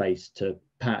database to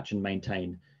patch and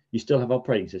maintain. You still have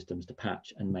operating systems to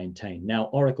patch and maintain. Now,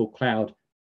 Oracle Cloud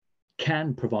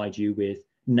can provide you with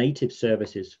native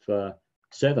services for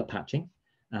server patching,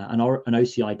 and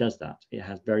OCI does that. It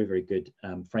has very, very good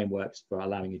frameworks for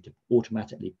allowing you to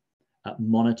automatically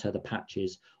monitor the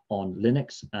patches on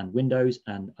Linux and Windows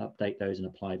and update those and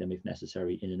apply them if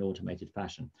necessary in an automated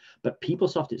fashion. But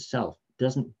PeopleSoft itself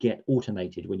doesn't get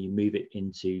automated when you move it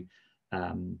into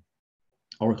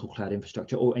Oracle Cloud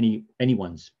Infrastructure or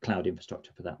anyone's cloud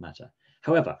infrastructure for that matter.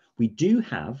 However, we do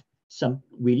have some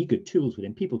really good tools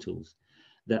within PeopleTools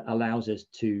that allows us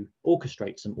to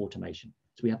orchestrate some automation.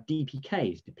 So we have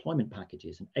DPKs, deployment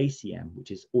packages, and ACM,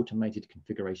 which is automated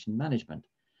configuration management.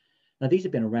 Now, these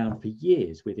have been around for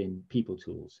years within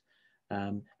PeopleTools,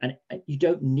 and you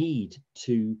don't need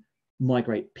to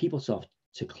migrate PeopleSoft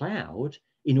to cloud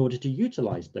in order to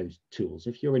utilize those tools.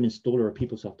 If you're an installer of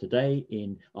PeopleSoft today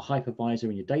in a hypervisor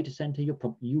in your data center,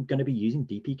 you're going to be using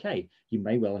DPK. You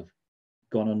may well have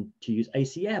gone on to use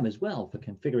ACM as well for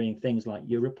configuring things like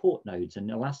your report nodes and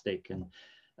Elastic and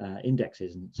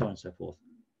indexes and so on and so forth.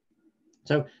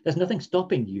 So there's nothing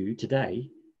stopping you today,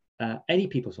 any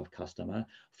PeopleSoft customer,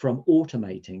 from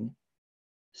automating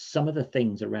some of the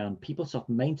things around PeopleSoft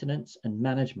maintenance and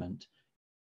management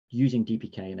using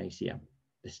DPK and ACM.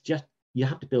 It's just, you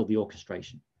have to build the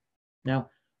orchestration. Now,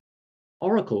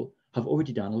 Oracle have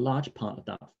already done a large part of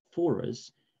that for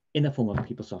us in the form of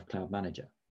PeopleSoft Cloud Manager.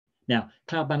 Now,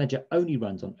 Cloud Manager only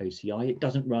runs on OCI. It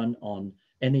doesn't run on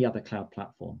any other cloud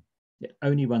platform. It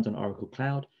only runs on Oracle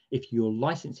Cloud. If you're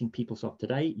licensing PeopleSoft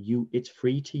today, it's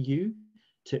free to you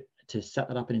to set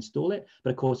that up and install it.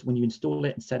 But of course, when you install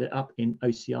it and set it up in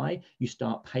OCI, you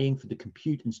start paying for the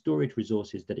compute and storage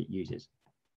resources that it uses.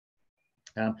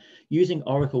 Using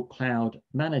Oracle Cloud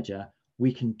Manager,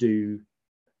 we can do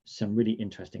some really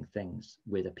interesting things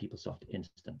with a PeopleSoft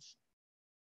instance.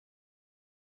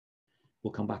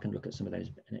 We'll come back and look at some of those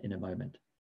in a moment.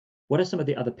 What are some of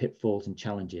the other pitfalls and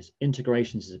challenges?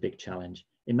 Integrations is a big challenge.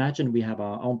 Imagine we have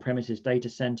our on-premises data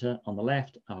center on the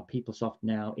left, our PeopleSoft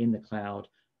now in the cloud,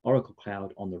 Oracle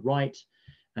Cloud on the right,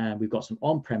 and we've got some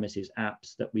on-premises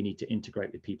apps that we need to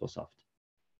integrate with PeopleSoft.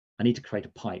 I need to create a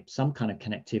pipe, some kind of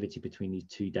connectivity between these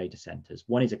two data centers.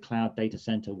 One is a cloud data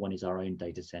center, one is our own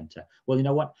data center. Well, you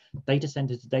know what? Data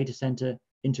center to data center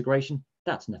integration,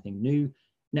 that's nothing new.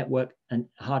 Network and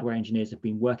hardware engineers have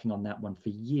been working on that one for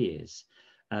years.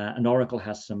 And Oracle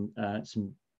has some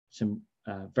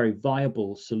very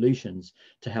viable solutions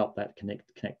to help that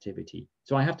connectivity.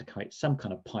 So I have to create some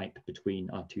kind of pipe between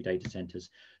our two data centers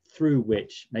through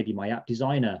which maybe my app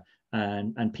designer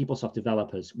and PeopleSoft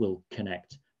developers will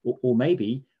connect. Or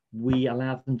maybe we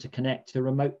allow them to connect to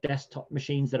remote desktop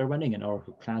machines that are running in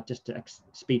Oracle Cloud just to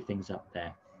speed things up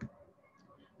there.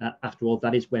 After all,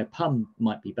 that is where PUM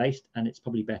might be based, and it's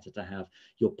probably better to have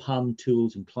your PUM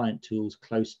tools and client tools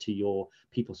close to your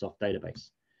PeopleSoft database.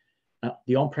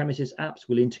 The on-premises apps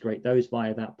will integrate those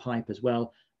via that pipe as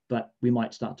well, but we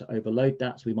might start to overload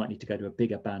that, so we might need to go to a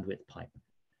bigger bandwidth pipe.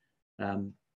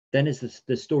 Then is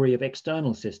the story of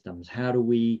external systems. How do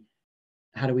we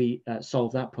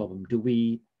solve that problem? Do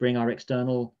we bring our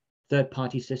external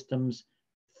third-party systems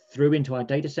through into our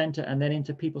data center and then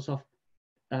into PeopleSoft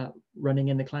running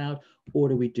in the cloud, or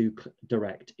do we do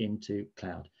direct into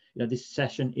cloud? You know, this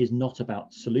session is not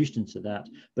about solutions to that,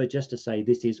 but just to say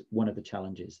this is one of the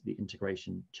challenges, the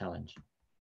integration challenge.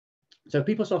 So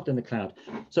PeopleSoft in the cloud.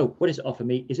 So what does it offer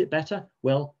me? Is it better?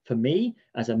 Well, for me,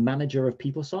 as a manager of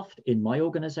PeopleSoft in my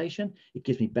organization, it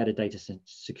gives me better data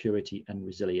security and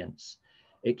resilience.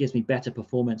 It gives me better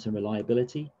performance and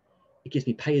reliability. It gives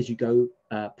me pay-as-you-go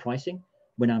pricing.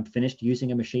 When I'm finished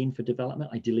using a machine for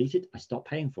development, I delete it, I stop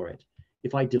paying for it.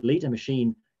 If I delete a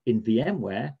machine in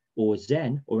VMware or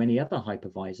Zen or any other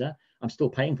hypervisor, I'm still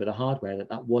paying for the hardware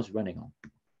that was running on.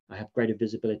 I have greater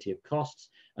visibility of costs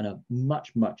and a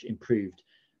much improved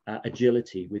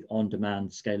agility with on-demand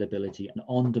scalability and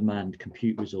on-demand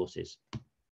compute resources.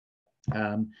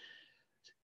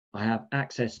 I have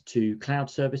access to cloud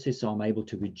services, so I'm able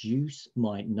to reduce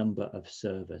my number of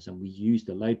servers, and we use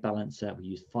the load balancer, we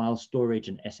use file storage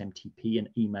and SMTP and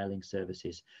emailing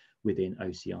services within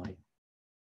OCI.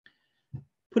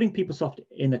 Putting PeopleSoft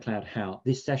in the cloud, how?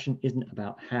 This session isn't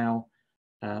about how,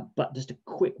 but just a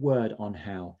quick word on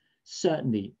how.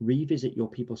 Certainly revisit your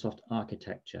PeopleSoft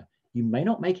architecture. You may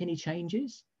not make any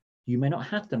changes. You may not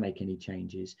have to make any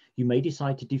changes. You may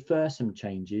decide to defer some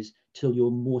changes till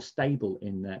you're more stable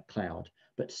in the cloud,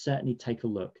 but certainly take a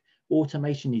look.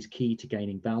 Automation is key to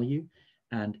gaining value,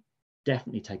 and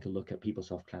definitely take a look at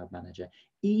PeopleSoft Cloud Manager.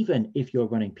 Even if you're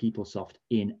running PeopleSoft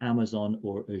in Amazon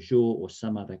or Azure or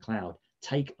some other cloud,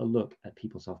 take a look at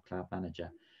PeopleSoft Cloud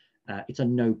Manager. It's a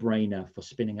no-brainer for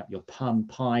spinning up your PUM,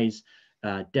 PIs,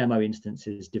 demo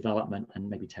instances, development, and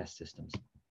maybe test systems.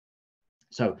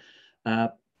 So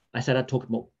I said I'd talk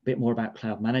a bit more about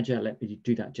Cloud Manager. Let me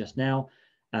do that just now.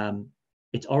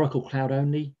 It's Oracle Cloud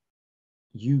only.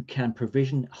 You can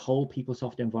provision whole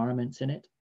PeopleSoft environments in it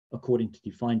according to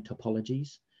defined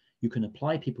topologies. You can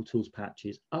apply PeopleTools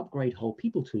patches, upgrade whole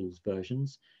PeopleTools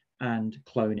versions, and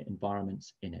clone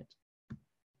environments in it.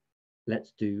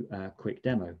 Let's do a quick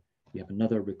demo. We have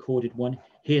another recorded one.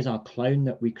 Here's our clone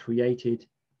that we created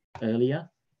earlier.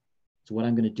 So what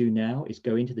I'm going to do now is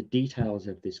go into the details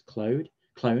of this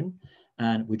clone,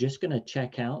 and we're just going to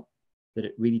check out that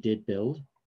it really did build,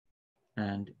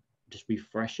 and just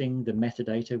refreshing the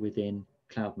metadata within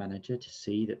Cloud Manager to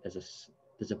see that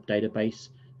there's a database,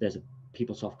 there's a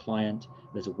PeopleSoft client,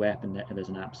 there's a web, and there's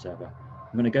an app server.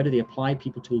 I'm going to go to the Apply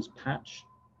People Tools Patch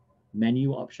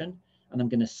menu option, and I'm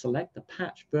going to select the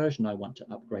patch version I want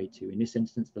to upgrade to. In this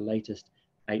instance, the latest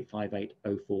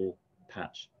 85804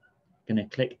 patch. I'm going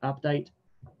to click Update.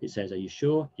 It says, are you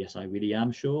sure? Yes, I really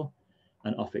am sure.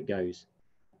 And off it goes.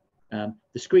 The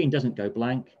screen doesn't go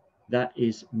blank. That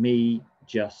is me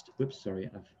just, whoops, sorry,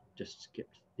 I've just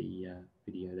skipped the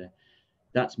video there.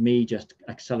 That's me just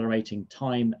accelerating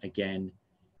time again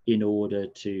in order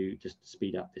to just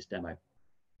speed up this demo.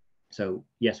 So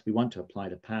yes, we want to apply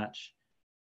the patch.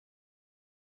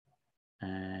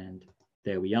 And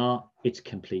there we are, it's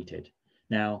completed.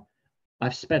 Now,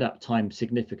 I've sped up time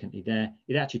significantly there.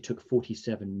 It actually took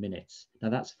 47 minutes. Now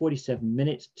that's 47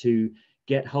 minutes to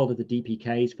get hold of the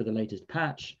DPKs for the latest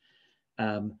patch,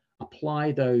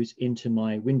 apply those into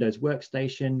my Windows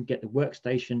workstation, get the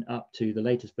workstation up to the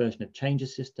latest version of Change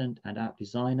Assistant and App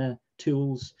Designer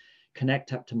tools,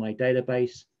 connect up to my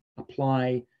database,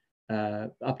 apply,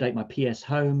 update my PS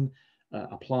Home,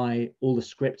 apply all the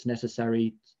scripts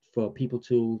necessary for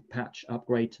PeopleTool patch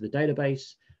upgrade to the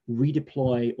database,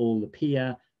 redeploy all the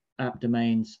PIA app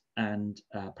domains and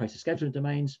process scheduler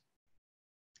domains,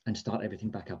 and start everything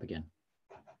back up again.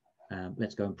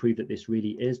 Let's go and prove that this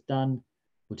really is done.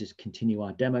 We'll just continue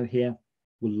our demo here.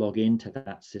 We'll log into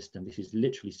that system. This is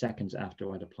literally seconds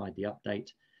after I'd applied the update.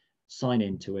 Sign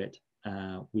into it.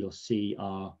 We'll see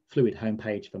our Fluid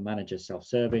homepage for Manager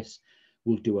Self-Service.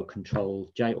 We'll do a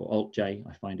Control-J or Alt-J,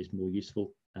 I find is more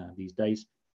useful these days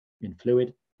in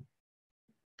Fluid.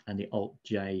 And the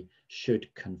Alt-J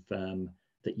should confirm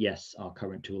that yes, our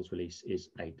current tools release is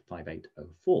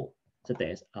 85804. So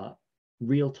there's a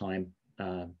real-time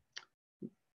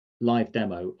live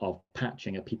demo of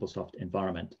patching a PeopleSoft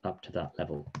environment up to that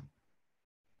level.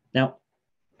 Now,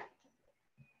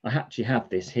 I actually have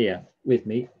this here with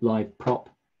me, live prop.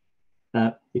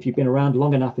 If you've been around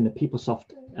long enough in the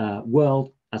PeopleSoft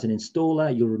world as an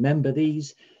installer, you'll remember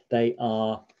these. They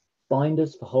are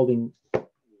binders for holding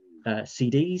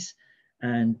CDs,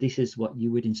 and this is what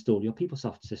you would install your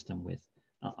PeopleSoft system with.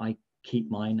 I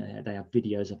keep mine. They have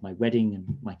videos of my wedding and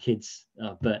my kids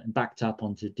backed up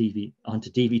onto DVD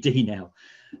now,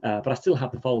 but I still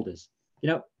have the folders. You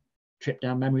know, trip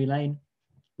down memory lane.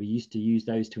 We used to use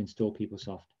those to install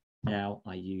PeopleSoft. Now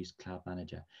I use Cloud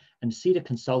Manager. And Cedar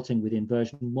Consulting within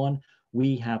version 1,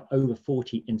 we have over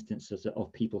 40 instances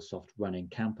of PeopleSoft running: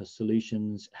 Campus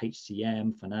Solutions,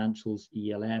 HCM, Financials,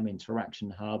 ELM,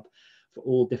 Interaction Hub, for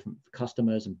all different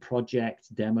customers and projects,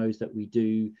 demos that we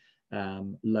do,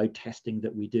 load testing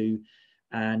that we do,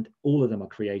 and all of them are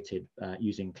created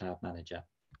using Cloud Manager.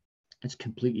 It's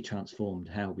completely transformed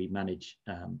how we manage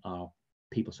our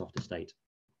PeopleSoft estate.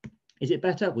 Is it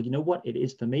better? Well, you know what? It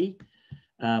is for me.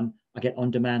 I get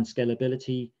on-demand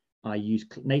scalability. I use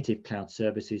native cloud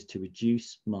services to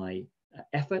reduce my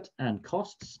effort and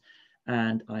costs,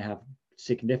 and I have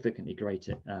significantly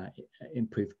greater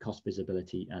improved cost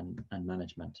visibility and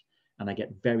management. And I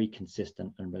get very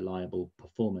consistent and reliable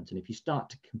performance. And if you start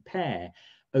to compare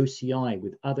OCI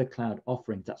with other cloud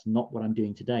offerings, that's not what I'm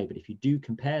doing today, but if you do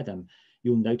compare them,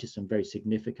 you'll notice some very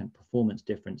significant performance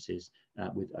differences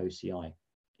with OCI.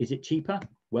 Is it cheaper?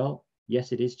 Well,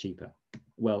 yes, it is cheaper.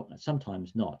 Well,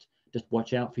 sometimes not. Just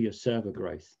watch out for your server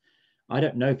growth. I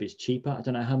don't know if it's cheaper. I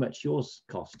don't know how much yours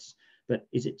costs, but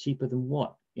is it cheaper than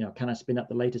what? You know, can I spin up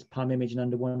the latest PUM image in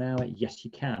under 1 hour? Yes,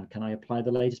 you can. Can I apply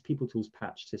the latest PeopleTools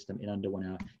patch system in under 1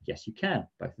 hour? Yes, you can.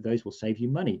 Both of those will save you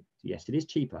money. Yes, it is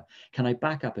cheaper. Can I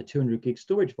back up a 200 gig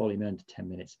storage volume in under 10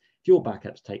 minutes? If your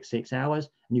backups take 6 hours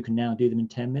and you can now do them in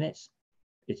 10 minutes,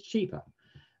 it's cheaper.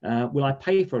 Will I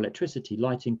pay for electricity,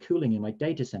 lighting, cooling in my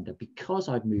data center because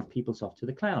I've moved PeopleSoft to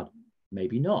the cloud?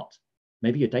 Maybe not.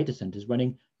 Maybe your data center is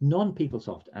running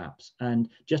non-PeopleSoft apps, and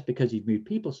just because you've moved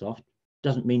PeopleSoft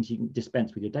doesn't mean you can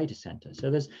dispense with your data center. So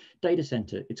there's data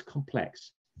center, it's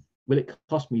complex. Will it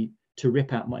cost me to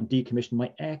rip out and decommission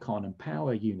my aircon and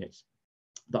power units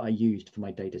that I used for my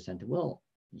data center? Well,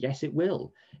 yes, it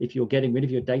will. If you're getting rid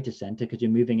of your data center because you're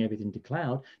moving everything to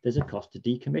cloud, there's a cost to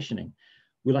decommissioning.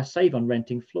 Will I save on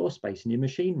renting floor space in your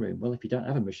machine room? Well, if you don't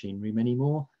have a machine room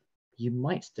anymore, you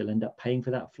might still end up paying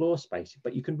for that floor space,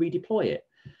 but you can redeploy it.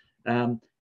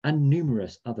 And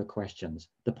numerous other questions.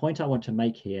 The point I want to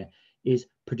make here is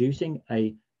producing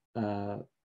the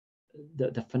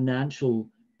financial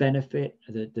benefit,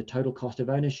 the total cost of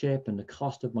ownership and the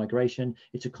cost of migration.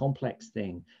 It's a complex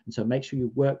thing. And so make sure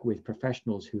you work with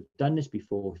professionals who've done this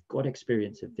before, who've got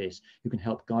experience of this, who can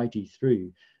help guide you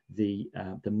through the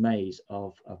maze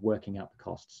of working out the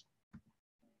costs.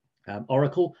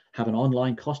 Oracle have an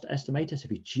online cost estimator. So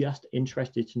if you're just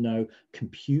interested to know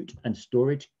compute and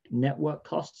storage network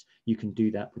costs, you can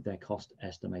do that with their cost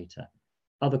estimator.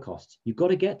 Other costs, you've got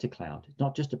to get to cloud. It's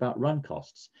not just about run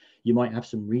costs. You might have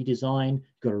some redesign,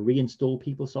 you've got to reinstall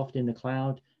PeopleSoft in the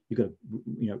cloud. You've got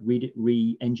to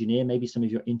re-engineer maybe some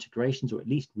of your integrations, or at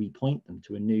least repoint them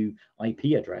to a new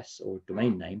IP address or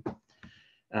domain name.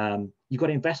 You've got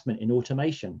investment in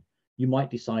automation. You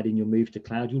might decide in your move to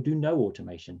cloud, you'll do no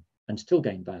automation and still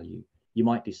gain value. You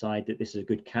might decide that this is a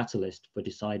good catalyst for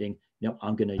deciding,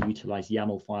 I'm going to utilize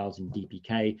YAML files in DPK,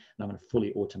 and I'm going to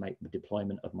fully automate the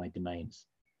deployment of my domains.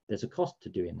 There's a cost to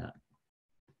doing that.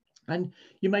 And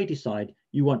you may decide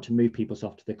you want to move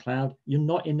PeopleSoft to the cloud. You're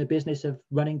not in the business of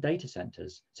running data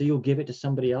centers, so you'll give it to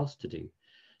somebody else to do.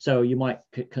 So you might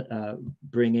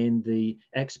bring in the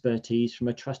expertise from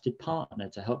a trusted partner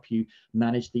to help you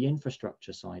manage the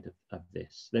infrastructure side of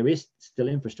this. There is still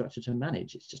infrastructure to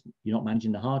manage. It's just you're not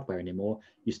managing the hardware anymore.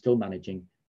 You're still managing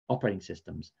operating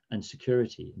systems and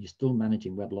security. And you're still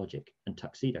managing WebLogic and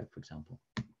Tuxedo, for example.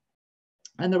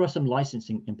 And there are some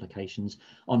licensing implications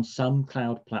on some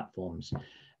cloud platforms.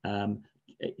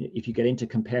 If you get into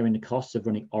comparing the costs of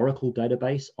running Oracle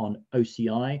database on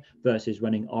OCI versus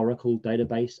running Oracle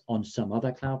database on some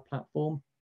other cloud platform,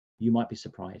 you might be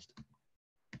surprised.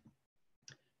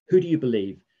 Who do you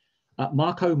believe?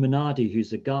 Marco Minardi,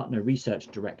 who's the Gartner research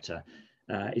director,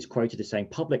 is quoted as saying,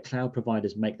 public cloud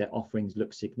providers make their offerings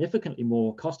look significantly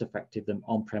more cost effective than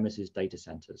on-premises data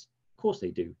centers. Of course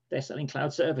they do. They're selling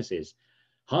cloud services.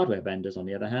 Hardware vendors, on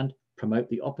the other hand, promote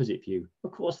the opposite view.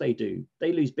 Of course they do.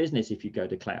 They lose business if you go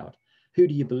to cloud. Who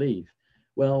do you believe?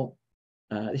 Well,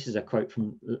 this is a quote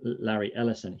from Larry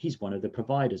Ellison. He's one of the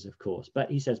providers, of course,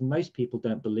 but he says most people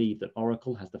don't believe that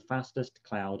Oracle has the fastest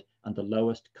cloud and the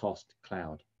lowest cost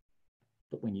cloud.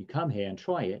 But when you come here and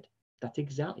try it, that's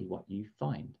exactly what you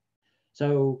find.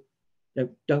 So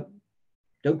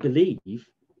don't believe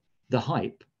the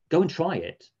hype. Go and try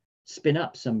it. Spin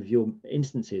up some of your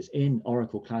instances in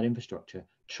Oracle Cloud Infrastructure.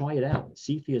 Try it out.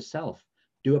 See for yourself.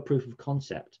 Do a proof of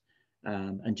concept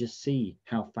and just see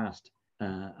how fast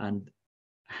and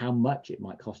how much it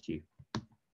might cost you.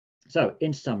 So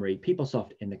in summary,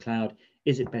 PeopleSoft in the cloud,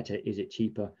 is it better? Is it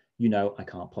cheaper? I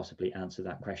can't possibly answer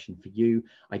that question for you.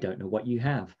 I don't know what you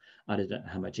have. I don't know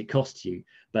how much it costs you.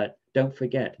 But don't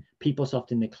forget,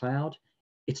 PeopleSoft in the cloud,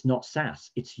 it's not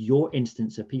SaaS. It's your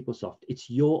instance of PeopleSoft. It's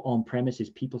your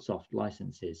on-premises PeopleSoft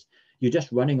licenses. You're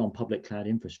just running on public cloud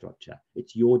infrastructure.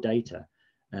 It's your data.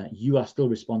 You are still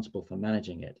responsible for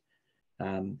managing it.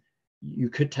 You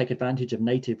could take advantage of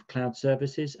native cloud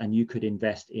services, and you could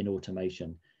invest in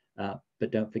automation.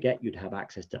 But don't forget, you'd have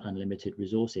access to unlimited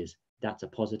resources. That's a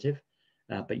positive,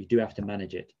 but you do have to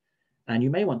manage it. And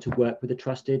you may want to work with a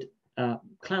trusted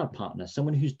cloud partner,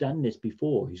 someone who's done this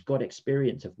before, who's got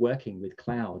experience of working with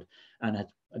cloud and has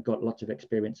got lots of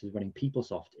experience with running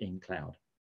PeopleSoft in cloud.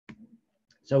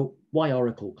 So why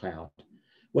Oracle Cloud?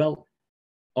 Well,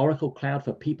 Oracle Cloud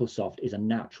for PeopleSoft is a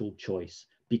natural choice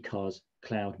because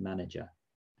Cloud Manager,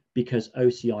 because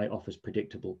OCI offers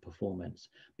predictable performance,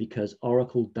 because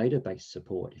Oracle database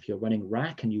support. If you're running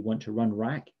RAC and you want to run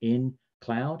RAC in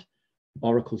cloud,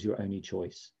 Oracle's your only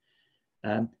choice.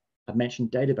 I've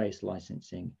mentioned database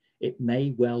licensing. It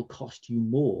may well cost you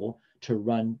more to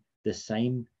run the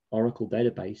same Oracle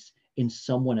database in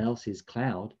someone else's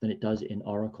cloud than it does in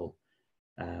Oracle.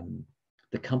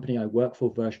 The company I work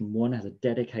for, version 1, has a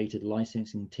dedicated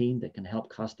licensing team that can help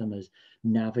customers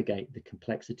navigate the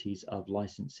complexities of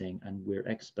licensing, and we're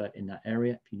expert in that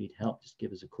area. If you need help, just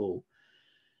give us a call.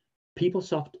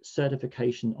 PeopleSoft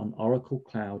certification on Oracle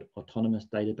Cloud Autonomous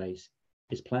Database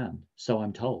is planned, so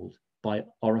I'm told, by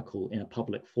Oracle in a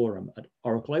public forum at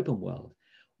Oracle Open World.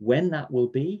 When that will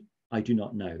be, I do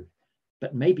not know,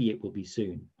 but maybe it will be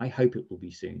soon. I hope it will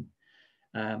be soon.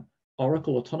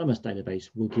 Oracle Autonomous Database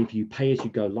will give you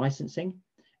pay-as-you-go licensing.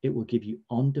 It will give you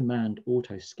on-demand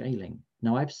auto-scaling.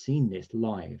 Now, I've seen this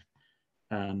live.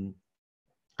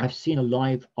 I've seen a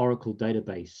live Oracle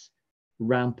database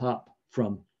ramp up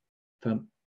from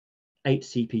 8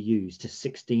 CPUs to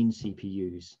 16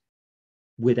 CPUs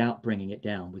without bringing it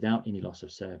down, without any loss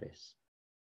of service.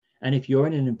 And if you're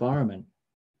in an environment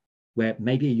where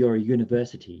maybe you're a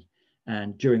university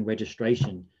and during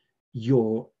registration,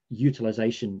 your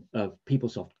utilization of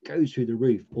PeopleSoft goes through the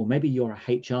roof, or maybe you're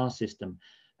a HR system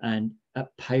and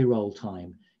at payroll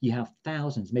time, you have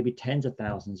thousands, maybe tens of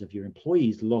thousands of your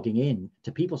employees logging in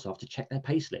to PeopleSoft to check their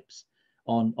pay slips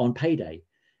on payday,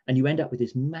 and you end up with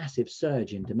this massive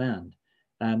surge in demand.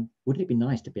 Wouldn't it be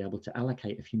nice to be able to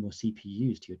allocate a few more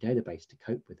CPUs to your database to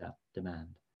cope with that demand?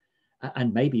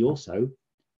 And maybe also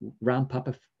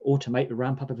automate the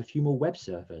ramp up of a few more web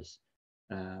servers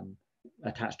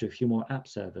attached to a few more app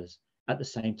servers at the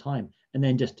same time, and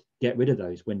then just get rid of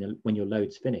those when your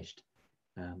load's finished.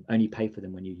 Only pay for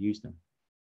them when you use them.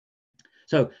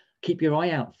 So keep your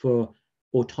eye out for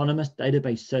autonomous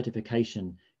database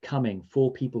certification coming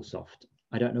for PeopleSoft.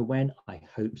 I don't know when, I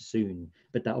hope soon,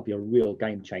 but that will be a real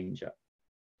game changer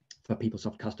for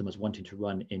PeopleSoft customers wanting to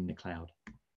run in the cloud.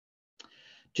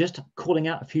 Just calling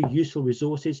out a few useful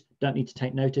resources. Don't need to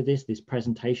take note of this. This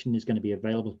presentation is going to be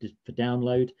available for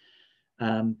download.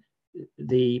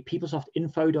 The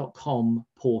PeopleSoftInfo.com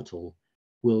portal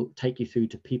will take you through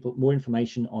to more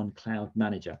information on Cloud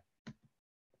Manager.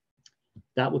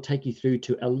 That will take you through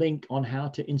to a link on how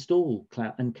to install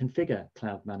cloud and configure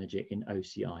Cloud Manager in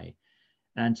OCI,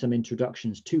 and some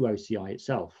introductions to OCI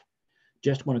itself.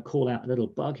 Just want to call out a little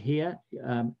bug here.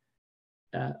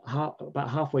 About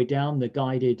halfway down the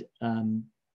guided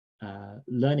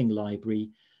learning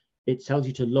library, it tells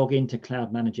you to log into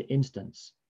Cloud Manager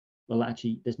instance. Well,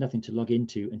 actually, there's nothing to log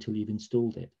into until you've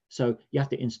installed it. So you have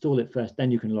to install it first,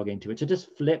 then you can log into it. So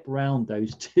just flip around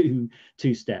those two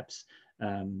steps.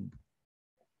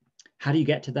 How do you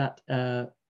get to that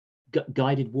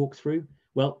guided walkthrough?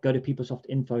 Well, go to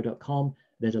PeopleSoftInfo.com.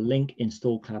 There's a link,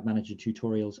 install Cloud Manager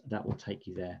tutorials, that will take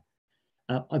you there.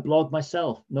 I blog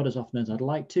myself, not as often as I'd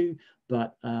like to,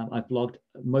 but I've blogged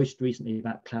most recently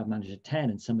about Cloud Manager 10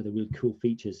 and some of the really cool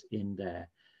features in there.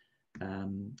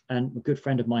 And a good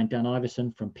friend of mine, Dan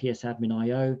Iverson from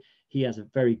PSAdmin.io, he has a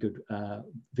very good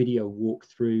video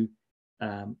walkthrough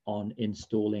on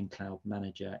installing Cloud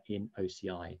Manager in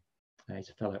OCI. He's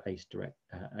a fellow ACE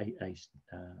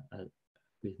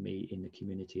with me in the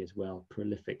community as well,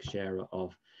 prolific sharer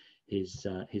of his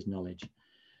knowledge.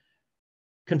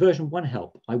 Conversion 1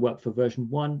 help. I work for version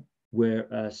 1. We're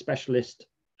a specialist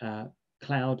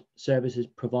cloud services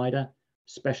provider,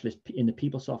 specialist in the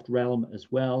PeopleSoft realm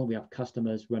as well. We have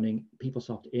customers running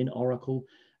PeopleSoft in Oracle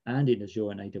and in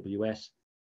Azure and AWS.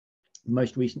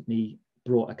 Most recently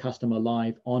brought a customer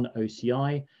live on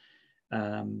OCI,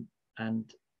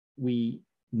 and we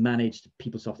managed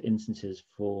PeopleSoft instances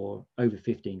for over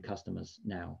 15 customers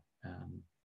now.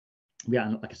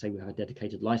 Like I say, we have a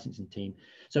dedicated licensing team.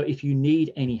 So if you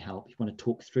need any help, if you want to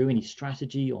talk through any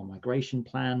strategy or migration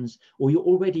plans, or you're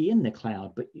already in the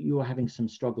cloud, but you are having some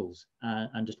struggles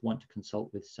and just want to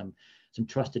consult with some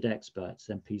trusted experts,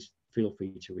 then please feel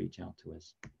free to reach out to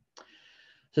us.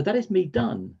 So that is me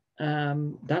done.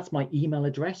 That's my email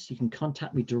address. You can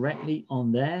contact me directly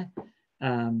on there.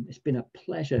 It's been a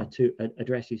pleasure to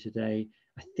address you today.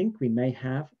 I think we may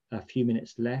have a few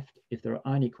minutes left. If there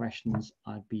are any questions,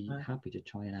 I'd be happy to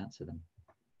try and answer them.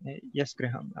 Yes,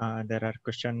 Graham, there are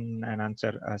question and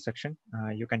answer section.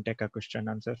 You can take a question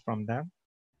answer from there.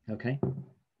 Okay.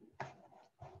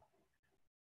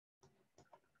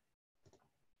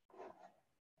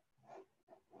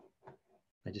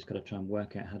 I just got to try and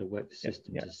work out how to work the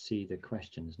system to see the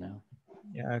questions now.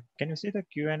 Yeah, can you see the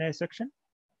Q&A section?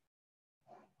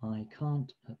 I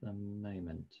can't at the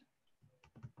moment.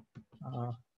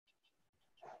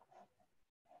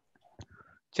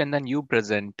 Chandan, you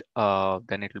present,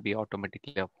 then it will be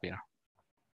automatically up here.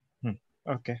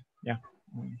 Okay, yeah.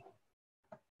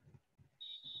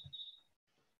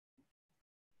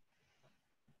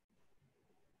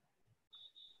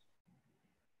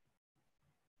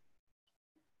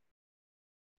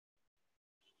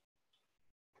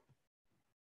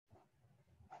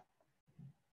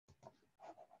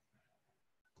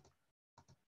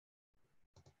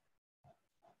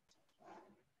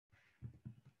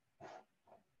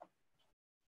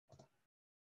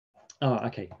 Oh,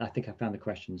 okay. I think I found the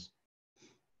questions.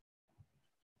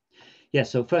 Yeah,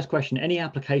 so first question, any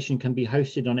application can be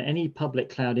hosted on any public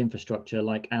cloud infrastructure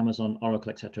like Amazon, Oracle,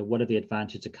 etc. What are the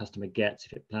advantages a customer gets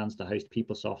if it plans to host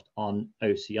PeopleSoft on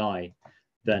OCI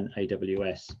than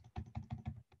AWS?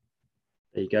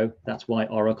 There you go. That's why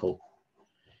Oracle.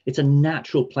 It's a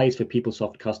natural place for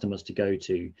PeopleSoft customers to go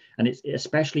to, and it's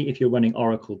especially if you're running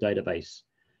Oracle database.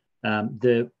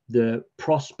 The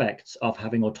prospects of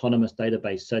having autonomous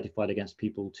database certified against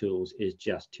People tools is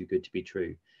just too good to be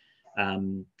true.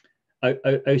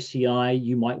 OCI,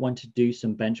 you might want to do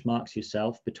some benchmarks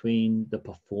yourself between the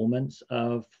performance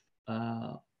of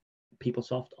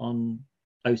PeopleSoft on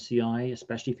OCI,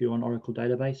 especially if you're on Oracle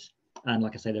database. And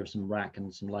like I say, there are some rack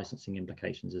and some licensing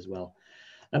implications as well.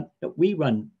 We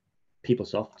run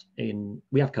PeopleSoft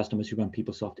we have customers who run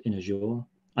PeopleSoft in Azure.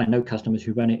 I know customers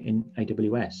who run it in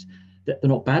AWS. They're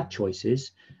not bad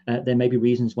choices. There may be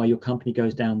reasons why your company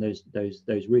goes down those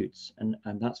routes, and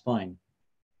that's fine.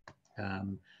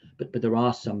 But there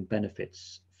are some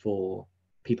benefits for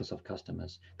PeopleSoft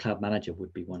customers. Cloud Manager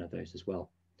would be one of those as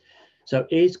well. So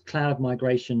is cloud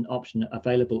migration option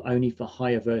available only for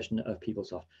higher version of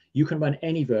PeopleSoft? You can run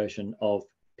any version of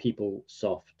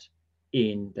PeopleSoft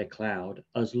in the cloud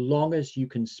as long as you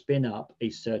can spin up a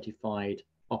certified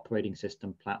operating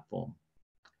system platform.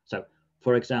 So,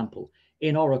 for example,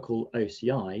 in Oracle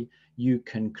OCI, you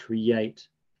can create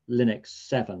Linux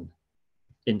 7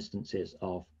 instances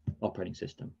of operating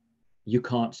system. You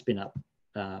can't spin up,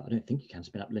 I don't think you can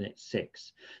spin up Linux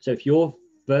 6. So if your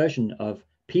version of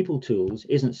PeopleTools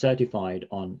isn't certified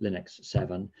on Linux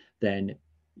 7, then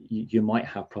you might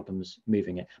have problems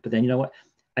moving it. But then you know what?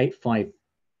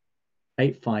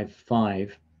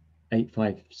 855,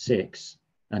 856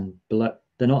 and below,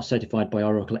 they're not certified by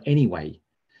Oracle anyway.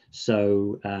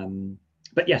 So,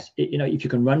 but yes, you know, if you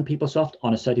can run PeopleSoft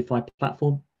on a certified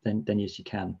platform, then yes, you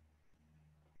can.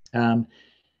 And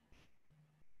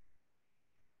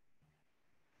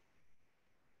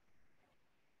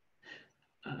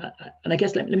I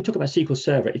guess let me talk about SQL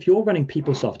Server. If you're running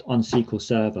PeopleSoft on SQL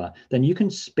Server, then you can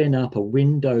spin up a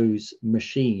Windows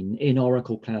machine in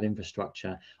Oracle Cloud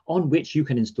Infrastructure on which you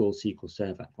can install SQL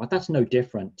Server. Well, that's no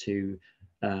different to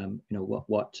you know,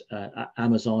 what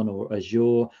Amazon or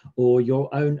Azure or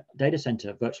your own data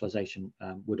center virtualization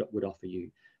would offer you,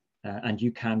 and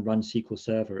you can run SQL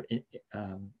Server.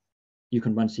 You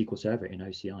can run SQL Server in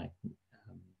OCI.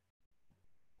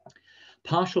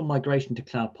 Partial migration to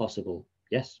cloud possible.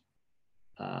 Yes.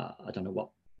 I don't know what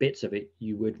bits of it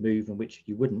you would move and which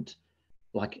you wouldn't.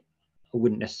 Like, I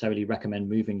wouldn't necessarily recommend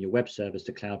moving your web servers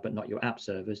to cloud, but not your app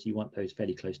servers. You want those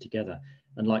fairly close together.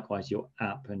 And likewise, your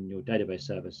app and your database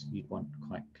service, you'd want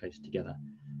quite close together.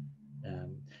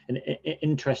 An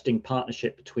interesting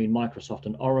partnership between Microsoft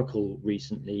and Oracle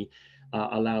recently,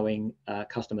 allowing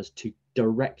customers to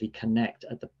directly connect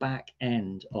at the back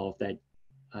end of their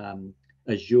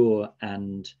Azure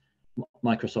and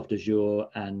Microsoft Azure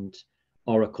and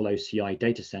Oracle OCI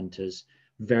data centers,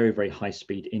 very, very high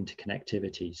speed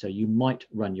interconnectivity. So you might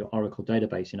run your Oracle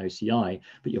database in OCI,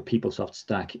 but your PeopleSoft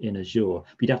stack in Azure.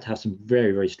 But you'd have to have some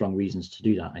very, very strong reasons to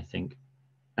do that, I think.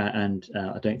 And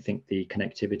I don't think the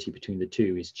connectivity between the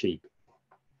two is cheap.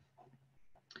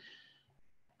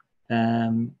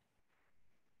 Around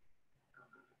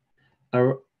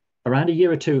a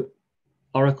year or two,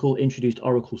 Oracle introduced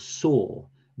Oracle SOAR.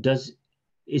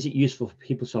 Is it useful for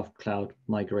PeopleSoft cloud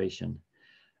migration?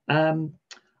 I'm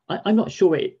not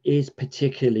sure it is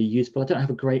particularly useful. I don't have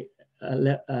a great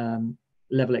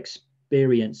level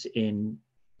experience in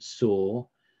SOAR,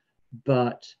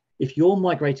 but if you're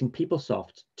migrating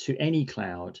PeopleSoft to any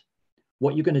cloud,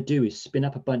 what you're going to do is spin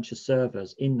up a bunch of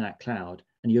servers in that cloud,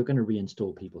 and you're going to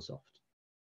reinstall PeopleSoft.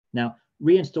 Now,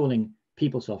 reinstalling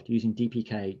PeopleSoft using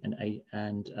DPK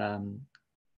and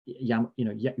you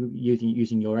know,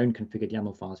 using your own configured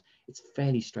YAML files, it's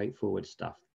fairly straightforward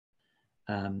stuff.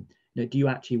 You know, do you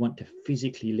actually want to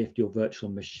physically lift your virtual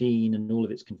machine and all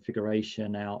of its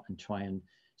configuration out and try and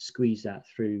squeeze that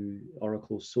through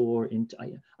Oracle SOAR into?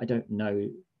 I don't know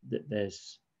that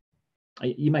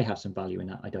you may have some value in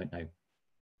that, I don't know.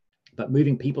 But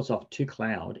moving PeopleSoft to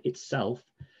cloud itself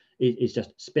is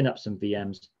just spin up some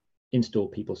VMs, install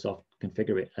PeopleSoft,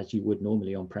 configure it as you would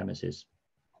normally on premises.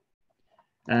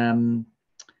 Can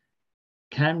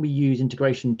we use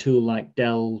integration tool like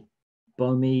Dell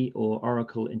BOMI or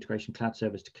Oracle Integration Cloud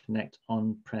Service to connect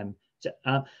on-prem? So,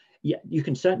 yeah, you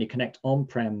can certainly connect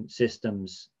on-prem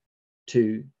systems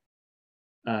to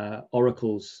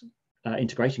Oracle's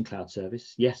Integration Cloud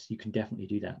Service. Yes, you can definitely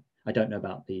do that. I don't know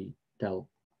about the Dell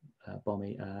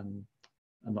BOMI. I'm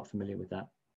not familiar with that.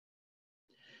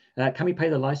 Can we pay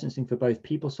the licensing for both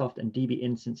PeopleSoft and DB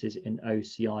instances in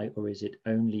OCI, or is it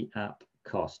only app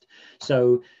cost?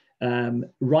 So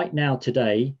right now,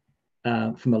 today,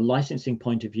 from a licensing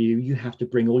point of view, you have to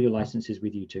bring all your licenses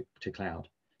with you to cloud.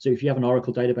 So if you have an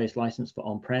Oracle database license for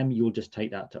on-prem, you'll just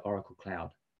take that to Oracle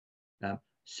Cloud.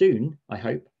 Soon, I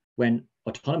hope, when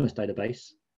autonomous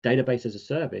database as a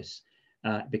service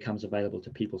becomes available to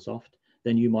PeopleSoft,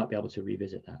 then you might be able to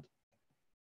revisit that.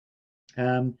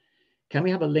 Can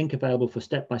we have a link available for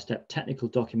step-by-step technical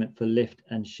document for lift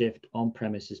and shift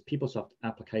on-premises PeopleSoft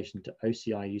application to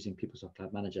OCI using PeopleSoft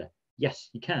Cloud Manager? Yes,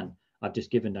 you can. I've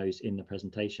just given those in the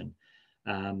presentation.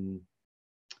 And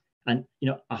you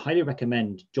know, I highly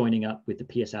recommend joining up with the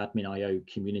PS Admin IO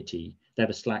community. They have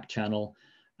a Slack channel,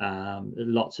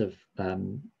 lots of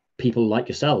people like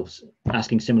yourselves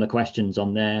asking similar questions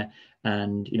on there,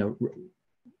 and you know,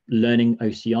 learning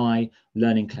OCI,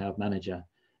 learning Cloud Manager.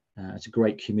 It's a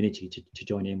great community to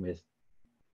join in with.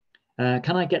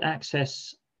 Can I get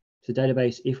access to the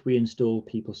database if we install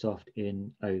PeopleSoft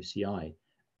in OCI?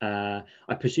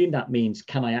 I presume that means,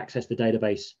 can I access the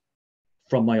database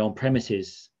from my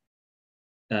on-premises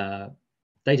data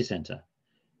center?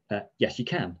 Yes, you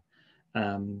can.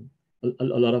 A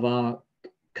lot of our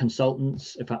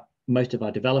consultants, in fact, most of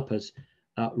our developers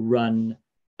run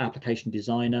Application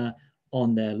Designer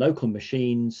on their local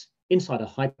machines inside a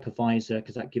hypervisor,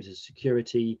 because that gives us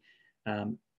security.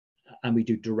 And we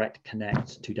do direct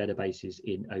connects to databases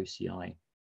in OCI.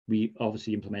 We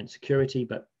obviously implement security,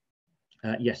 but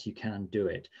yes, you can do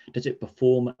it. Does it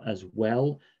perform as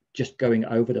well just going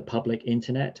over the public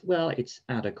internet? Well, it's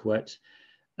adequate.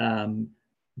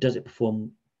 Does it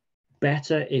perform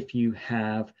better if you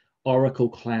have Oracle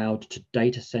Cloud to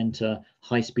data center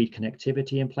high-speed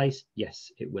connectivity in place?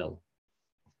 Yes, it will.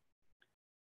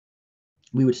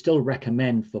 We would still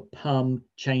recommend for PUM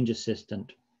Change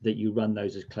Assistant that you run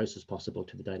those as close as possible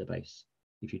to the database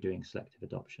if you're doing selective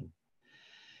adoption.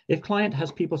 If client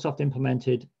has PeopleSoft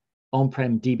implemented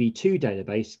on-prem DB2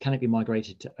 database, can it be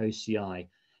migrated to OCI?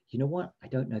 You know what? I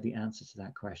don't know the answer to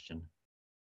that question.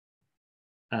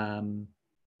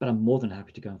 But I'm more than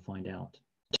happy to go and find out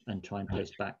and try and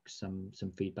post back some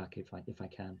feedback if I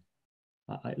can.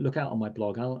 I look out on my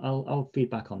blog. I'll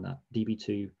feedback on that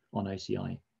DB2 on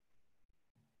OCI.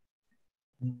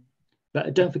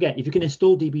 But don't forget, if you can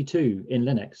install DB2 in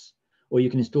Linux, or you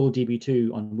can install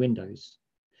DB2 on Windows,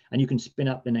 and you can spin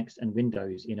up Linux and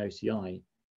Windows in OCI,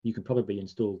 you can probably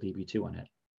install DB2 on it.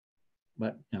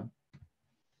 But you know,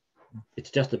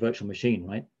 it's just a virtual machine,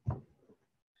 right?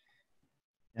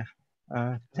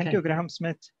 Yeah. Thank you, Graham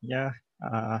Smith. Yeah.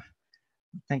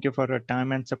 Thank you for your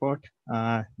time and support.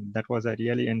 That was a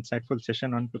really insightful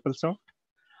session on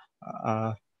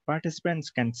PeopleSoft.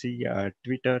 Participants can see a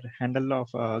Twitter handle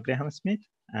of Graham Smith,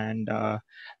 and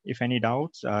if any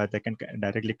doubts, they can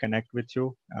directly connect with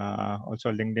you.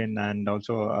 Also LinkedIn, and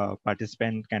also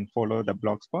participant can follow the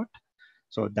blogspot.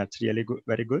 So that's really good,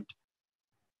 very good.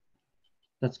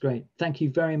 That's great. Thank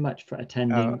you very much for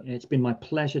attending. It's been my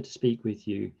pleasure to speak with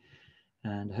you,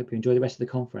 and I hope you enjoy the rest of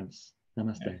the conference.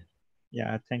 Namaste.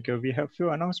 Yeah, thank you. We have a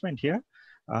few announcements here.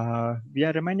 We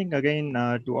are reminding again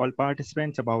to all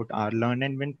participants about our Learn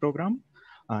and Win program.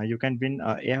 You can win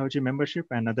AIoT membership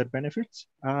and other benefits.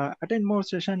 Attend more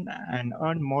sessions and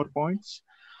earn more points.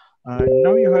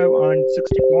 Now you have earned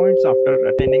 60 points after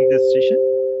attending this session.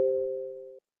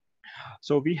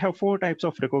 So we have 4 types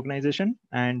of recognition,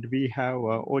 and we have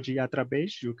OG Yatra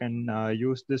badge. You can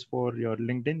use this for your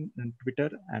LinkedIn and Twitter,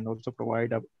 and also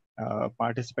provide a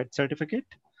participant certificate.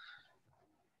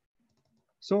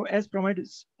 So as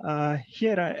promised,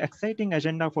 here are exciting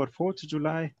agenda for 4th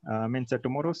July, means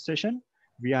tomorrow's session.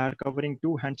 We are covering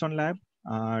 2 hands-on lab,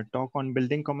 talk on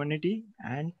building community,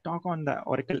 and talk on the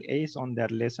Oracle ACE on their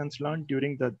lessons learned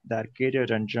during their career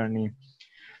and journey.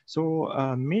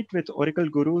 So meet with Oracle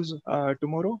gurus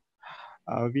tomorrow.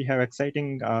 We have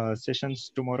exciting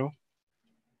sessions tomorrow.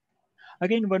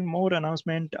 Again, one more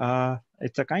announcement.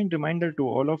 It's a kind reminder to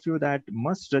all of you that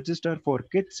must register for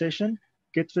Kids session.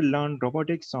 Kids will learn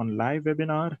robotics on live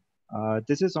webinar.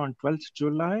 This is on 12th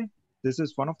July. This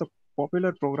is one of the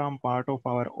popular program part of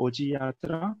our OG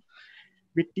Yatra.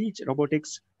 We teach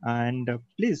robotics, and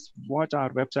please watch our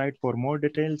website for more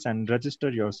details and register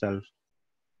yourself.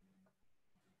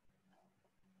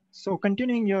 So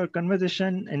continuing your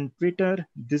conversation in Twitter,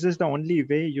 this is the only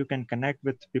way you can connect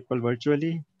with people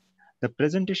virtually. The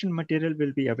presentation material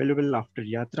will be available after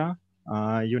Yatra.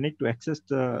 You need to access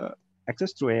through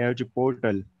AIoT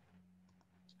portal.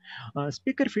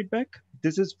 Speaker feedback,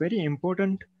 this is very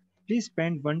important. Please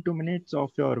spend 1-2 minutes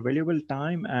of your valuable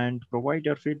time and provide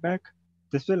your feedback.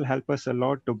 This will help us a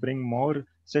lot to bring more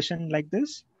sessions like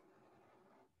this.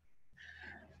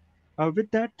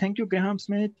 With that, thank you, Graham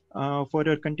Smith, for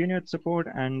your continued support,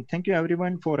 and thank you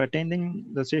everyone for attending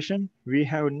the session. We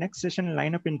have next session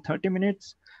line up in 30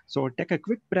 minutes. So take a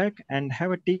quick break and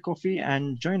have a tea, coffee,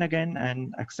 and join again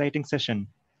an exciting session.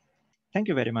 Thank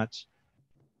you very much.